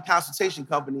 I got the consultation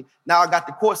company. Now I got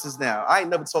the courses now. I ain't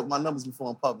never talked my numbers before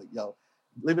in public, yo.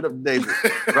 Leave it up to David,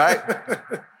 right?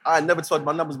 I ain't never talked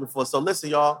my numbers before. So listen,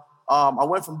 y'all. I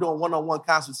went from doing one-on-one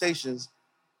consultations,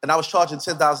 and I was charging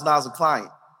 $10,000 a client.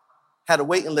 Had a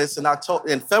waiting list, and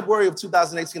in February of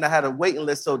 2018, I had a waiting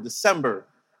list till December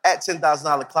at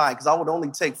 $10,000 client because I would only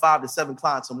take 5 to 7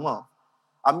 clients a month.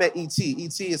 I met ET. ET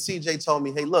and CJ told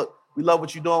me, hey, look, we love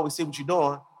what you're doing. We see what you're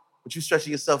doing, but you're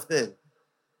stretching yourself thin.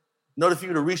 In order for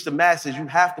you to reach the masses, you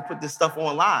have to put this stuff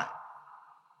online.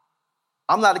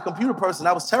 I'm not a computer person.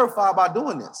 I was terrified about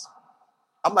doing this.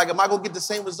 I'm like, am I going to get the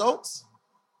same results?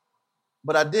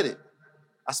 But I did it.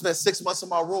 I spent 6 months in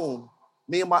my room,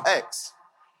 me and my ex,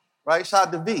 right? Shout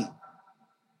out to V.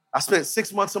 I spent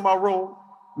 6 months in my room.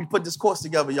 We put this course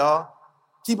together, y'all.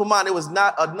 Keep in mind, it was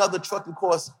not another trucking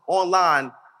course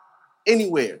online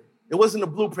anywhere. It wasn't a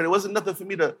blueprint. It wasn't nothing for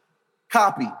me to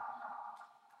copy,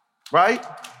 right?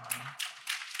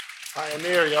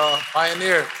 Pioneer, y'all.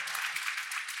 Pioneer.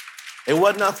 It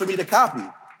wasn't nothing for me to copy.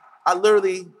 I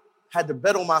literally had to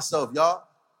bet on myself, y'all.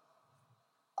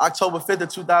 October 5th of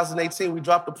 2018, we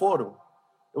dropped the portal.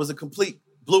 It was a complete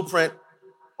blueprint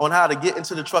on how to get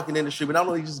into the trucking industry, but not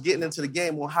only just getting into the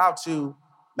game, on how to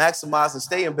maximize and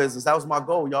stay in business. That was my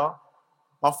goal, y'all.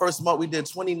 My first month, we did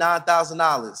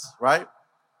 $29,000, right?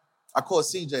 I called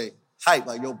CJ, hype,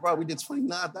 like, yo, bro, we did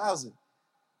 $29,000.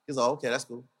 He's like, okay, that's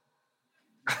cool.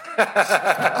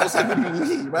 I was like, what do you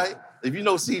mean, right? If you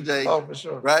know CJ, oh, for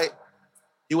sure, right?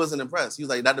 He wasn't impressed. He was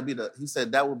like, he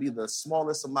said that would be the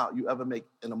smallest amount you ever make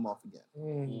in a month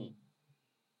again.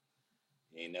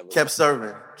 Kept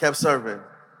serving.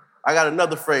 I got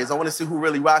another phrase. I want to see who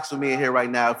really rocks with me in here right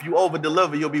now. If you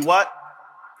over-deliver, you'll be what?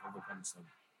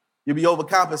 You'll be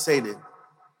overcompensated.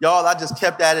 Y'all, I just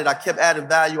kept at it. I kept adding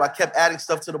value. I kept adding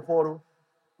stuff to the portal.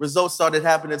 Results started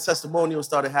happening. Testimonials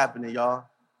started happening, y'all.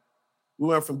 We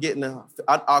went from getting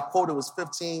our quota was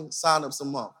 15 signups a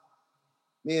month.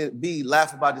 Me and B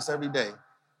laugh about this every day.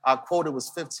 Our quota was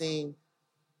 15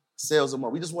 sales a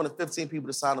month. We just wanted 15 people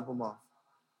to sign up a month.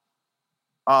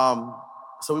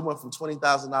 So we went from $20,000,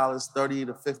 $30,000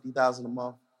 to $50,000 a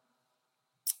month.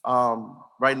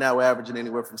 Right now we're averaging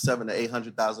anywhere from $700,000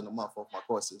 to $800,000 a month off my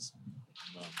courses.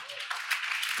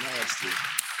 Nasty.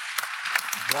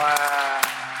 Wow.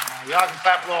 Y'all can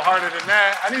clap a little harder than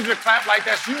that. I need you to clap like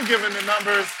that's you giving the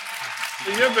numbers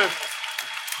to your business.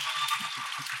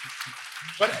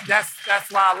 But that's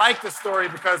why I like this story,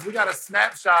 because we got a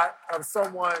snapshot of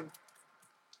someone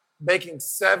making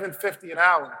 $750 an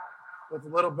hour with a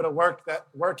little bit of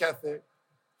work ethic,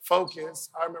 focus.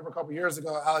 I remember a couple years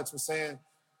ago, Alex was saying,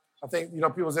 I think,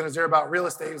 people was in his ear about real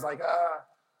estate. He was like,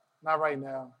 not right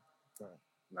now.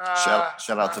 Nah,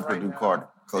 shout out to Purdue Carter.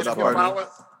 Coach Carter.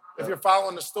 If you're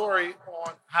following the story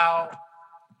on how,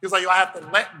 he was like, I have to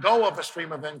let go of a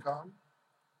stream of income.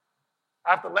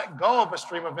 I have to let go of a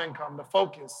stream of income to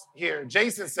focus here.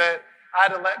 Jason said, I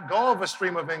had to let go of a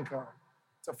stream of income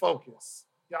to focus.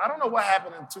 Yeah, I don't know what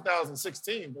happened in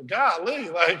 2016, but golly,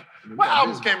 like, what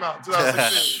albums came out in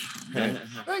 2016?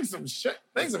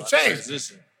 Things have changed.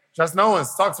 Just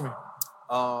Owens, talk to me.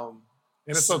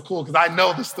 And it's so cool because I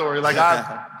know the story. Like,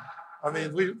 I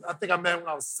think I met when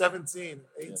I was 17,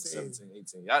 18. Yeah, 17,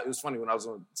 18. It was funny when I was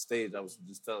on stage, I was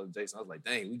just telling Jason, I was like,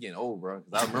 dang, we getting old, bro.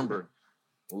 Because I remember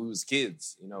when we was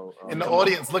kids, in the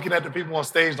audience, looking at the people on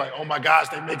stage like, oh my gosh,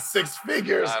 they make 6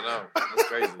 figures. I know, that's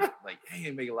crazy. Like, hey,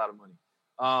 they make a lot of money.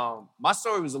 My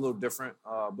story was a little different,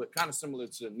 but kind of similar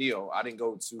to Neo. I didn't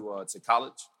go to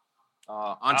college.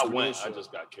 I went, I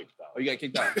just got kicked out. Oh, you got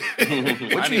kicked out?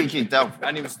 What you get kicked out for? I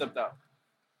didn't even stepped out.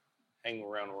 Hanging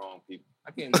around the wrong people. I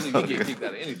can't believe you get kicked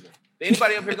out of anything. Did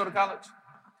anybody up here go to college?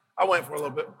 I went for a little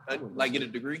bit. Like get a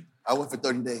degree? I went for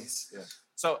 30 days. Yeah.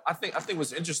 So I think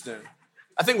what's interesting.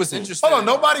 Hold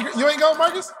on, you ain't go,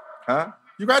 Marcus? Huh?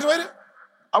 You graduated?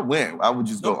 I went. I would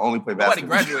just go only play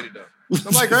basketball. Nobody graduated though.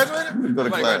 Nobody graduated? Go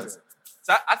to class.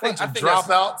 So I think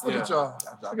dropouts. Look at y'all.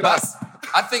 Look at us.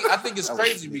 I think it's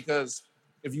crazy because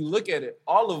if you look at it,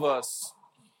 all of us,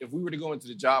 if we were to go into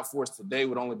the job force today,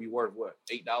 would only be worth what?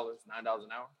 $8, $9 an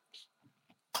hour?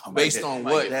 Based on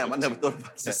what I never thought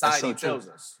about society tells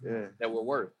us that we're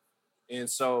worth. And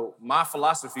so my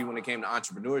philosophy when it came to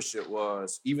entrepreneurship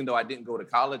was, even though I didn't go to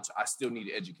college, I still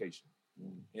needed education.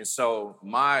 And so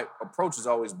my approach has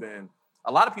always been,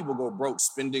 a lot of people go broke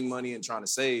spending money and trying to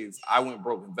save. I went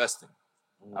broke investing.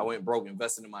 I went broke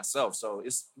investing in myself. So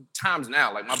it's times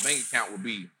now, like my bank account would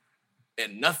be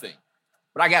at nothing,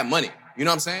 but I got money. You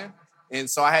know what I'm saying? And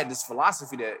so I had this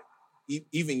philosophy that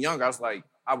even younger, I was like,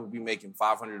 I would be making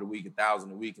 $500 a week,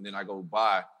 $1,000 a week, and then I go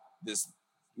buy this.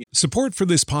 Support for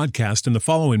this podcast and the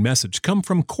following message come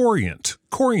from Corient.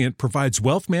 Corient provides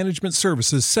wealth management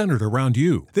services centered around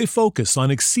you. They focus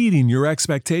on exceeding your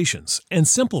expectations and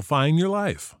simplifying your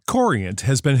life. Corient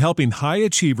has been helping high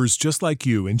achievers just like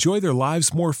you enjoy their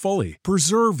lives more fully,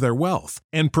 preserve their wealth,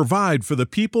 and provide for the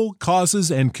people, causes,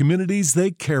 and communities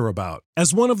they care about.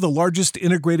 As one of the largest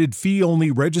integrated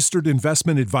fee-only registered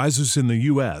investment advisors in the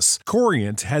U.S.,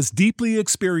 Corient has deeply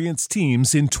experienced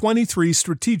teams in 23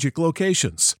 strategic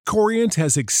locations. Corient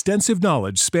has extensive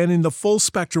knowledge spanning the full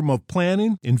spectrum of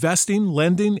planning, investing,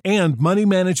 lending, and money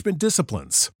management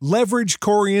disciplines. Leverage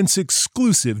Corient's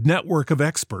exclusive network of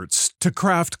experts to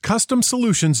craft custom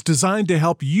solutions designed to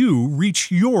help you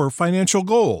reach your financial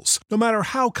goals, no matter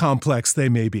how complex they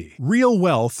may be. Real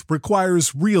wealth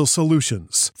requires real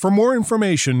solutions. For more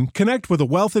information, connect with a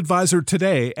wealth advisor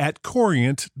today at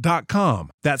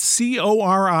Corient.com. That's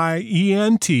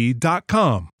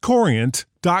Corient.com.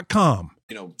 Corient.com.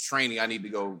 Training, I need to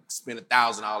go spend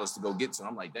 $1,000 to go get to.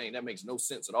 I'm like, dang, that makes no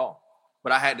sense at all.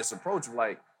 But I had this approach of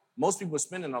like, most people are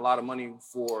spending a lot of money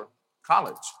for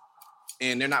college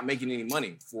and they're not making any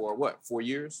money for 4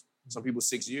 years? Some people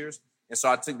 6 years. And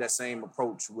so I took that same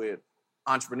approach with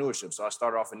entrepreneurship. So I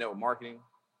started off in network marketing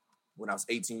when I was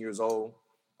 18 years old.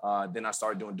 Then I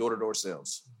started doing door-to-door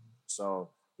sales. So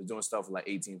I was doing stuff like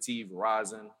AT&T,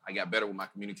 Verizon. I got better with my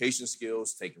communication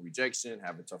skills, taking rejection,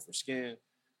 having tougher skin.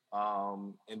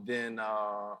 And then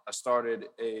I started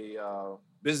a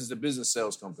business-to-business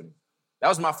sales company. That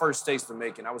was my first taste of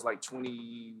making. I was like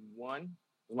 21. It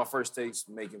was my first taste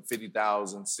of making $50,000,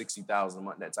 $60,000 a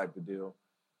month, that type of deal.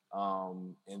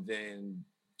 And then...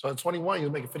 So at 21, you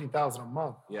were making $50,000 a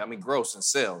month. Yeah, I mean, gross in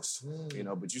sales,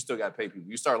 but you still got to pay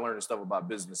people. You start learning stuff about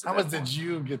business. How much did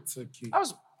you get to keep? I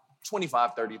was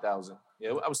 25, 30,000.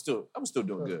 Yeah, I was still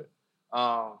doing good.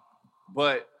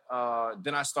 But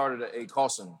then I started a call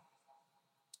center.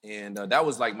 And that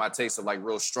was like my taste of like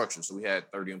real structure. So we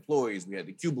had 30 employees, we had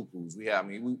the cubicles, we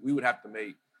would have to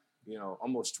make,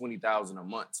 almost 20,000 a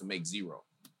month to make zero.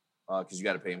 Because you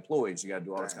got to pay employees, you got to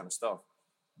do all this kind of stuff.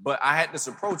 But I had this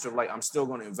approach of like, I'm still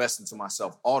going to invest into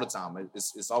myself all the time.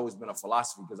 It's always been a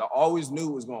philosophy because I always knew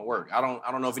it was going to work. I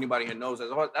don't know if anybody here knows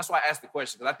that. That's why I asked the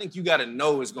question, because I think you got to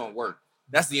know it's going to work.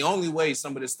 That's the only way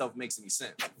some of this stuff makes any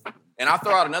sense. And I'll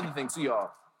throw out another thing to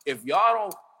y'all. If y'all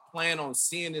don't plan on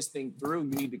seeing this thing through,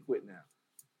 you need to quit now.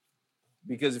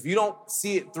 Because if you don't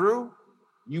see it through,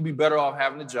 you'd be better off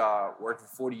having a job, working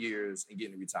for 40 years, and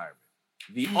getting a retirement.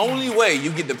 The only way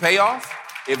you get the payoff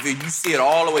if you see it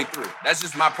all the way through. That's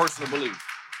just my personal belief,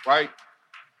 right?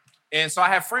 And so I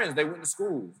have friends, they went to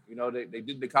school. They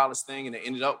did the college thing, and they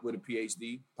ended up with a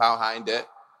PhD, pile high in debt,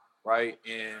 right?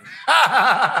 And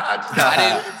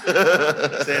I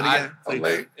didn't. Say it again.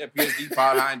 PhD,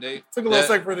 pile high in debt. Took a little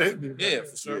second for the hit me. Yeah,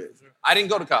 for sure. I didn't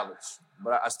go to college,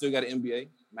 but I still got an MBA,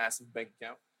 massive bank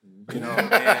account. And,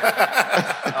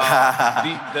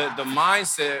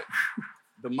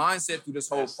 the mindset through this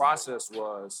whole process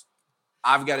was,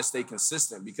 I've got to stay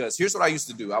consistent, because here's what I used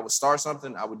to do. I would start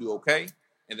something, I would do okay,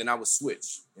 and then I would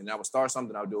switch. And I would start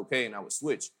something, I would do okay, and I would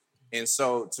switch. And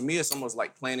so to me, it's almost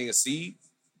like planting a seed,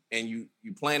 and you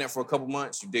plant it for a couple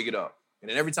months, you dig it up.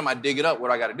 And then every time I dig it up, what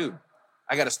do I got to do?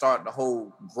 I got to start the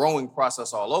whole growing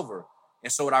process all over.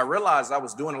 And so what I realized, I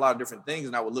was doing a lot of different things,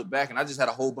 and I would look back, and I just had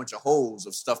a whole bunch of holes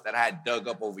of stuff that I had dug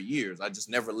up over years. I just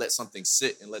never let something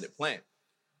sit and let it plant.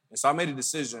 And so I made a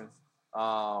decision.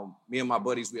 Me and my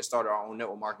buddies, we had started our own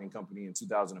network marketing company in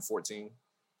 2014.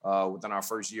 Within our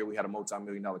first year, we had a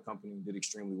multi-million-dollar company, did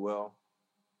extremely well.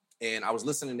 And I was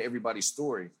listening to everybody's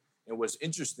story. And what's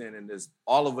interesting in this,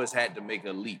 all of us had to make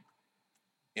a leap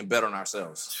and bet on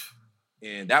ourselves.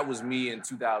 And that was me in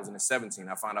 2017.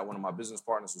 I found out one of my business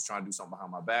partners was trying to do something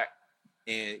behind my back.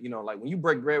 And, like when you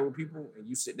break bread with people and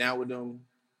you sit down with them,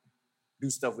 do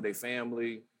stuff with their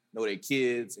family, know their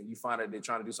kids, and you find out they're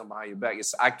trying to do something behind your back,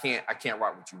 I can't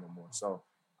rock with you no more. So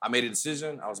I made a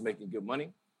decision. I was making good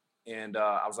money. And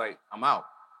I was like, I'm out.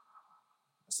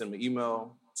 I sent them an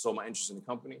email, sold my interest in the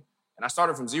company. And I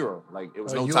started from zero. Like, it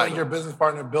was no title. You and your business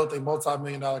partner built a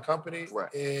multi-million-dollar company,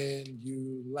 right, and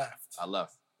you left. I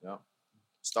left, yeah.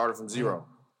 Started from zero.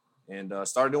 And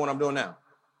started doing what I'm doing now.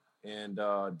 And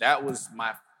that was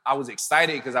I was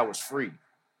excited because I was free.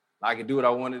 I could do what I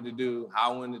wanted to do,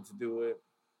 how I wanted to do it.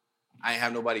 I didn't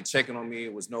have nobody checking on me.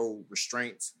 It was no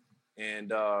restraints.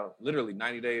 And literally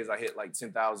 90 days, I hit like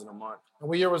 10,000 a month. And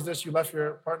what year was this you left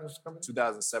your partner's company?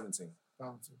 2017.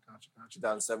 Gotcha.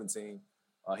 2017.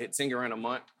 Hit 10 grand a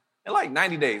month. In like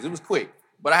 90 days. It was quick.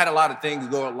 But I had a lot of things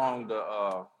go along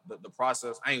the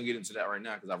process. I ain't gonna get into that right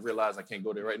now because I realized I can't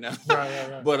go there right now.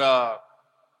 Right. But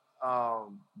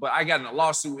But I got in a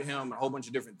lawsuit with him and a whole bunch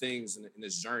of different things in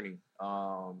this journey.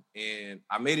 And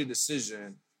I made a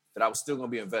decision that I was still going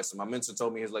to be invested. My mentor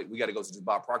told me, he's like, we got to go to this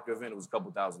Bob Proctor event. It was a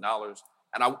couple $1,000s.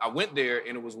 And I went there,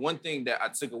 and it was one thing that I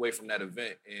took away from that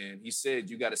event. And he said,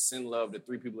 you got to send love to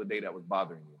 3 people a day that was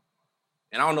bothering you.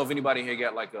 And I don't know if anybody here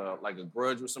got like a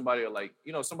grudge with somebody, or like,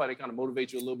 you know, somebody kind of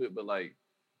motivate you a little bit, but like,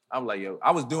 I'm like, yo,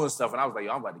 I was doing stuff and I was like,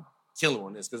 yo, I'm about to kill him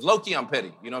on this. Cause low key, I'm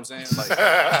petty. You know what I'm saying? Like,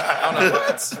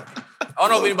 I don't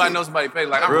know if anybody knows somebody petty.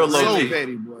 Like, I'm really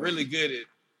petty, boy. Really good at,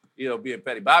 you know, being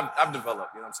petty. But I've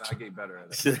developed, you know what I'm saying? I get better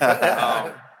at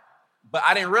it. But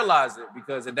I didn't realize it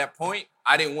because at that point,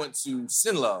 I didn't want to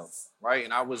send love, right?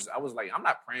 And I was like, I'm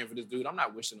not praying for this dude. I'm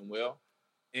not wishing him well.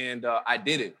 And I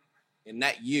did it. In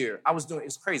that year,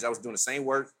 it's crazy. I was doing the same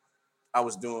work. I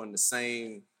was doing the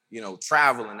same, you know,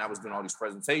 travel, and I was doing all these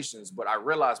presentations. But I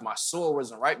realized my soul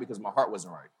wasn't right because my heart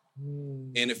wasn't right.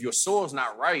 And if your soul's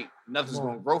not right, nothing's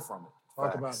going to grow from it.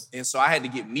 Talk about it. And so I had to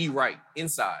get me right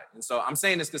inside. And so I'm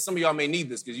saying this because some of y'all may need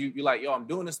this because you're like, yo, I'm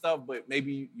doing this stuff, but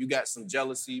maybe you got some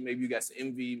jealousy, maybe you got some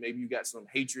envy, maybe you got some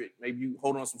hatred, maybe you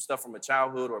hold on to some stuff from a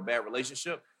childhood or a bad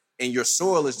relationship, and your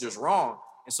soil is just wrong.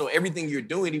 And so everything you're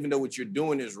doing, even though what you're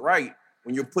doing is right,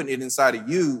 when you're putting it inside of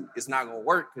you, it's not going to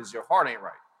work because your heart ain't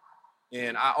right.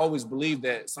 And I always believe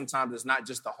that sometimes it's not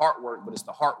just the heart work, but it's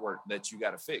the heart work that you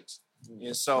got to fix.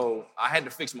 And so I had to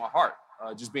fix my heart,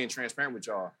 just being transparent with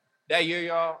y'all. That year,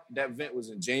 y'all, that event was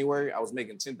in January. I was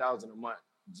making $10,000 a month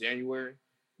in January.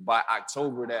 By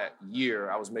October that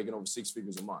year, I was making over 6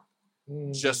 figures a month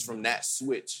just from that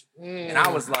switch. And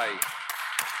I was like,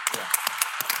 yeah.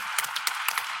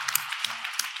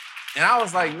 And I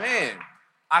was like, man,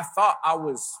 I thought I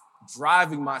was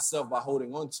driving myself by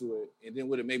holding on to it. And then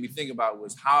what it made me think about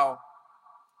was how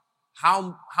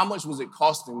much was it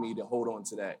costing me to hold on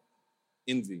to that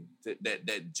envy,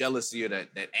 that jealousy, or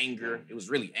that anger. It was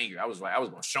really anger. I was going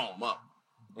to show them up.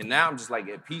 And now I'm just like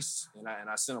at peace, and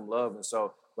I send them love. And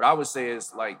so what I would say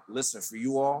is, like, listen, for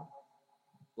you all,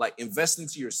 like, invest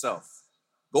into yourself.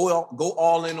 Go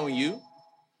all in on you,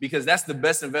 because that's the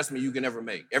best investment you can ever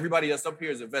make. Everybody else up here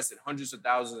has invested hundreds of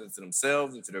thousands into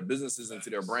themselves, into their businesses, into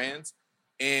their brands.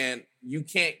 And you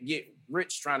can't get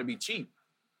rich trying to be cheap.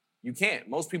 You can't.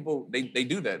 Most people, they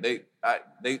do that.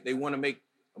 They want to make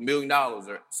 $1 million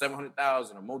or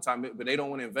 $700,000 or multi-million, but they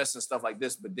don't want to invest in stuff like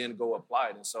this, but then go apply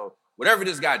it. And so whatever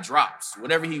this guy drops,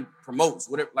 whatever he promotes,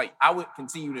 whatever, like, I would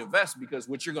continue to invest, because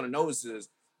what you're going to notice is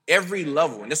every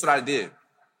level, and that's what I did.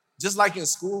 Just like in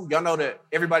school, y'all know that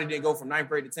everybody didn't go from 9th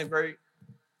grade to 10th grade.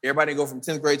 Everybody didn't go from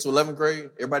 10th grade to 11th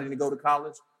grade. Everybody didn't go to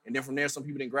college. And then from there, some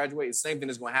people didn't graduate. The same thing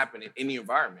is going to happen in any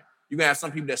environment. You're going to have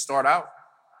some people that start out,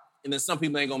 and then some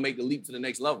people ain't going to make the leap to the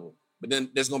next level. But then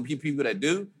there's going to be people that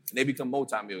do, and they become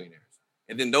multimillionaires.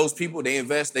 And then those people, they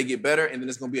invest, they get better, and then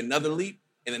there's going to be another leap.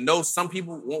 And then some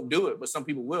people won't do it, but some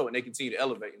people will, and they continue to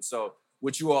elevate. And so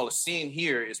what you all are seeing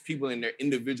here is people in their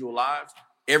individual lives.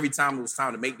 Every time it was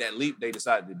time to make that leap, they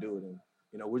decided to do it. And,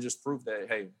 you know, we're just proof that,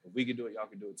 hey, if we can do it, y'all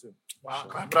can do it too. Wow,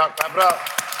 clap it up, clap it up.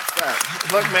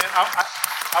 Look, man,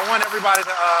 I want everybody to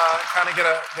kind of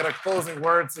get a closing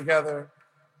word together.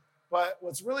 But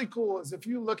what's really cool is if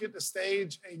you look at the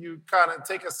stage and you kind of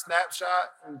take a snapshot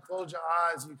and you close your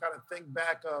eyes and you kind of think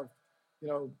back of,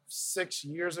 6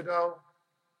 years ago,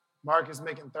 Mark is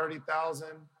making $30,000.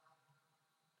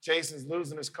 Jason's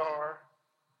losing his car.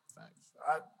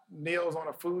 Neil's on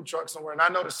a food truck somewhere. And I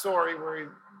know the story where he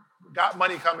got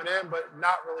money coming in, but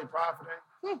not really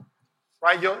profiting.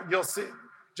 Right? You'll see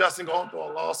Justin going through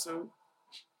a lawsuit.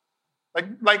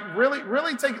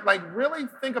 Really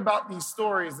think about these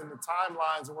stories and the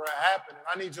timelines and where it happened. And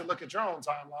I need you to look at your own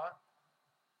timeline.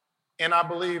 And I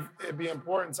believe it'd be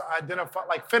important to identify,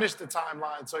 finish the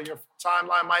timeline. So your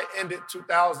timeline might end at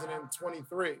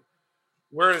 2023.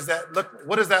 Where does that look?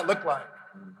 What does that look like?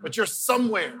 But you're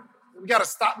somewhere. We got to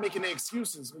stop making the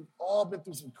excuses. We've all been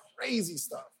through some crazy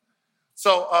stuff.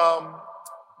 So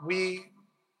we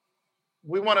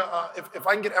want to, if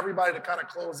I can get everybody to kind of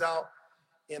close out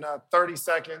in 30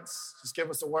 seconds, just give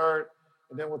us a word,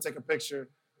 and then we'll take a picture,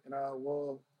 and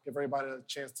we'll give everybody a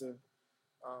chance to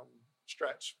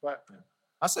stretch. But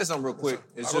I'll say something real quick.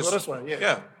 I'll go this way,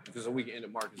 yeah, because we can end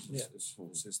it. Marcus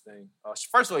was his thing.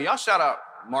 First of all, y'all shout out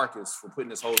Marcus for putting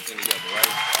this whole thing together, right?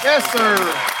 Yes, sir.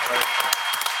 Right?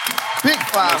 Big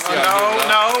 500.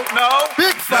 No.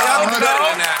 Big 500.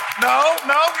 No,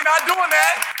 we're not doing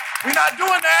that. We're not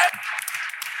doing that.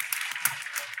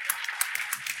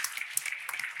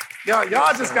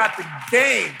 Y'all just got the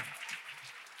game.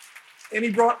 And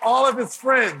he brought all of his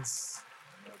friends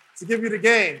to give you the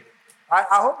game. I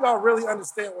hope y'all really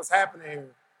understand what's happening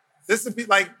here. This would be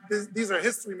these are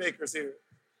history makers here.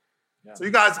 Yeah. So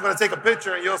you guys are going to take a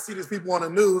picture and you'll see these people on the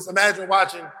news. Imagine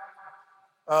watching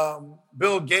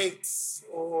Bill Gates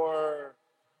or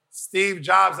Steve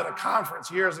Jobs at a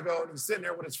conference years ago, and he's sitting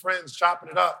there with his friends chopping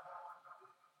it up.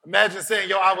 Imagine saying,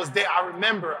 yo, I was there. I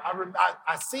remember.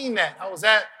 I seen that. I was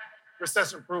at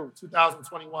Recession Proof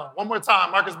 2021. One more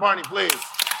time, Marcus Barney, please.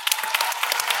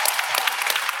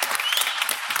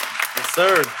 Yes,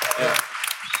 sir. Yeah.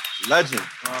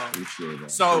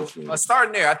 Legend. So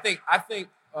starting there, I think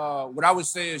what I would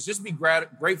say is just be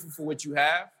grateful for what you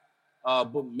have,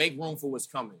 but make room for what's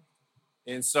coming.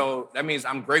 And so that means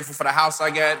I'm grateful for the house I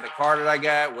got, the car that I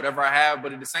got, whatever I have.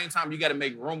 But at the same time, you got to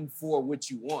make room for what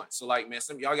you want. So like, man,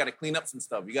 some of y'all got to clean up some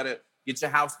stuff. You got to get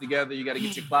your house together. You got to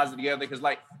get your closet together. Because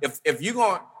like, if you're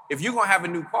gonna have a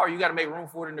new car, you got to make room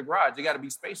for it in the garage. You got to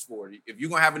be space for it. If you're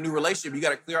gonna have a new relationship, you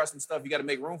got to clear out some stuff. You got to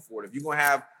make room for it. If you're gonna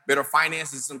have better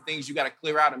finances, some things you got to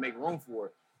clear out and make room for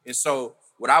it. And so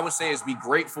what I would say is be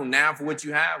grateful now for what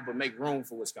you have, but make room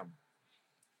for what's coming.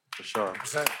 For sure.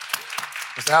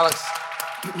 Mr. Alex?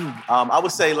 I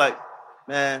would say, like,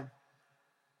 man,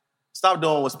 stop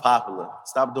doing what's popular.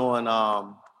 Stop doing,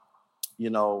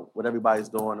 what everybody's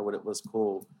doing or what's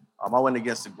cool. I went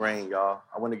against the grain, y'all.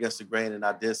 I went against the grain and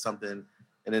I did something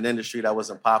in an industry that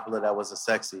wasn't popular, that wasn't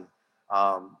sexy,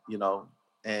 and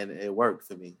it worked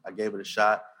for me. I gave it a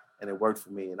shot and it worked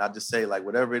for me. And I just say, like,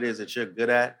 whatever it is that you're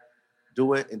good at,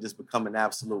 do it and just become an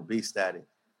absolute beast at it.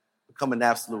 Become an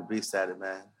absolute beast at it,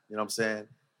 man. You know what I'm saying?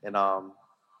 And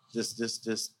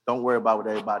just don't worry about what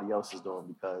everybody else is doing,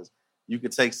 because you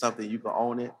can take something, you can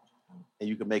own it, and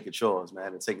you can make it yours,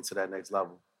 man, and take it to that next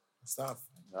level. Stuff.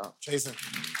 Yeah. Jason.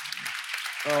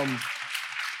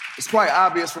 It's quite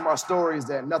obvious from our stories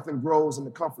that nothing grows in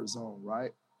the comfort zone,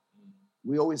 right?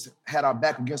 We always had our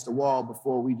back against the wall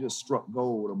before we just struck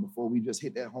gold or before we just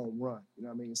hit that home run. You know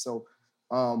what I mean? So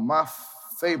my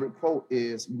favorite quote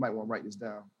is, you might want to write this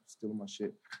down, stealing my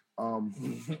shit.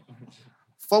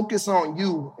 Focus on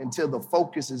you until the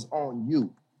focus is on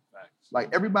you.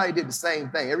 Like, everybody did the same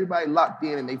thing. Everybody locked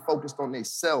in and they focused on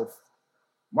themselves.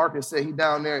 Marcus said he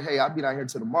down there, hey, I'll be down here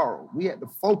till tomorrow. We had to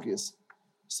focus.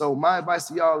 So my advice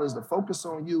to y'all is to focus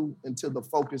on you until the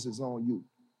focus is on you.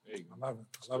 I love it.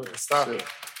 I love it. Stop it.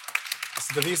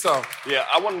 Mr. Daviso. Yeah,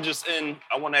 I want to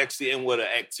actually end with an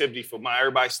activity for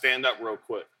everybody stand up real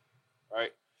quick,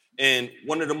 right? And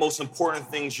one of the most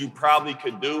important things you probably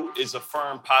could do is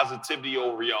affirm positivity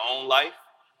over your own life.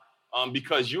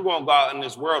 Because you're going to go out in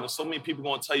this world and so many people are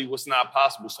going to tell you what's not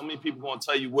possible. So many people are going to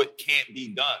tell you what can't be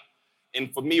done.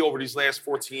 And for me, over these last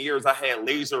 14 years, I had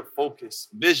laser focused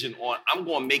vision on I'm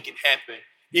going to make it happen,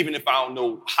 even if I don't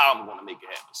know how I'm going to make it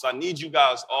happen. So I need you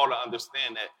guys all to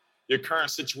understand that your current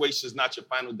situation is not your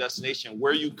final destination.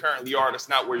 Where you currently are, that's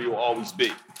not where you'll always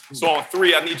be. So on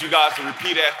 3, I need you guys to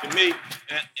repeat after me.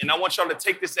 And I want y'all to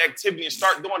take this activity and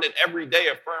start doing it every day,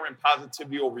 affirming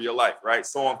positivity over your life, right?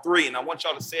 So on 3, and I want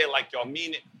y'all to say it like y'all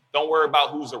mean it. Don't worry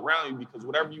about who's around you, because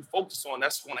whatever you focus on,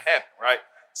 that's going to happen, right?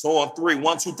 So on 3,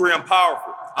 1, 2, 3, I'm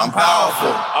powerful. I'm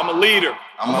powerful. I'm a leader.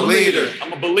 I'm a leader.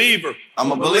 I'm a believer.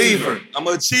 I'm a believer. I'm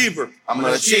an achiever. I'm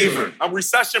an achiever. I'm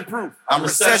recession proof. I'm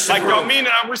recession proof. Like y'all mean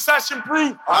it, I'm recession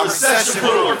proof. I'm recession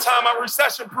proof. One more time, I'm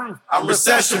recession proof. I'm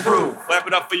recession proof. Clap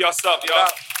it up for yourself, y'all.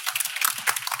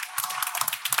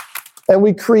 And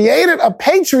we created a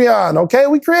Patreon, okay?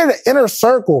 We created an inner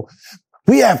circle.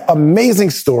 We have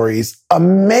amazing stories,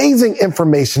 amazing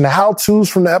information, how-tos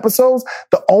from the episodes.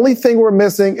 The only thing we're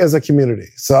missing is a community.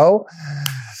 So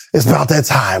it's about that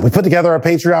time. We put together our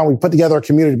Patreon. We put together a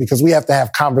community because we have to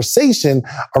have conversation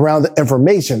around the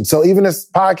information. So even this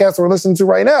podcast we're listening to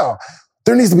right now,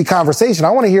 there needs to be conversation.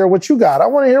 I want to hear what you got. I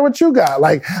want to hear what you got.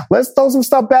 Like, let's throw some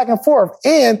stuff back and forth.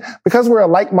 And because we're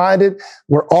like-minded,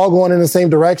 we're all going in the same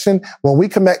direction. When we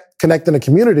connect in a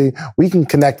community, we can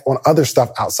connect on other stuff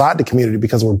outside the community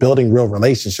because we're building real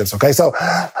relationships. Okay. So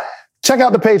check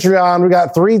out the Patreon. We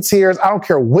got 3 tiers. I don't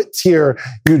care what tier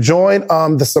you join.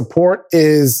 The support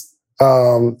is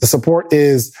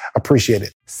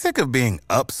appreciated. Sick of being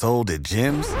upsold at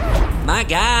gyms? My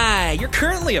guy, you're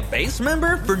currently a base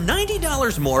member. For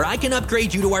 $90 more, I can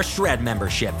upgrade you to our Shred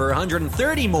membership. For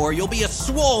 $130 more, you'll be a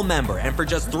Swole member. And for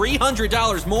just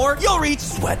 $300 more, you'll reach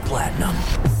Sweat Platinum.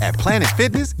 At Planet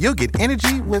Fitness, you'll get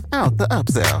energy without the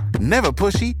upsell. Never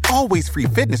pushy, always free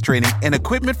fitness training and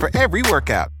equipment for every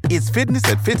workout. It's fitness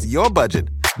that fits your budget.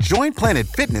 Join Planet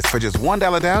Fitness for just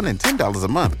 $1 down and $10 a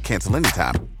month. Cancel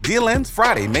anytime. Deal ends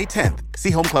Friday, May 10th.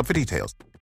 See Home Club for details.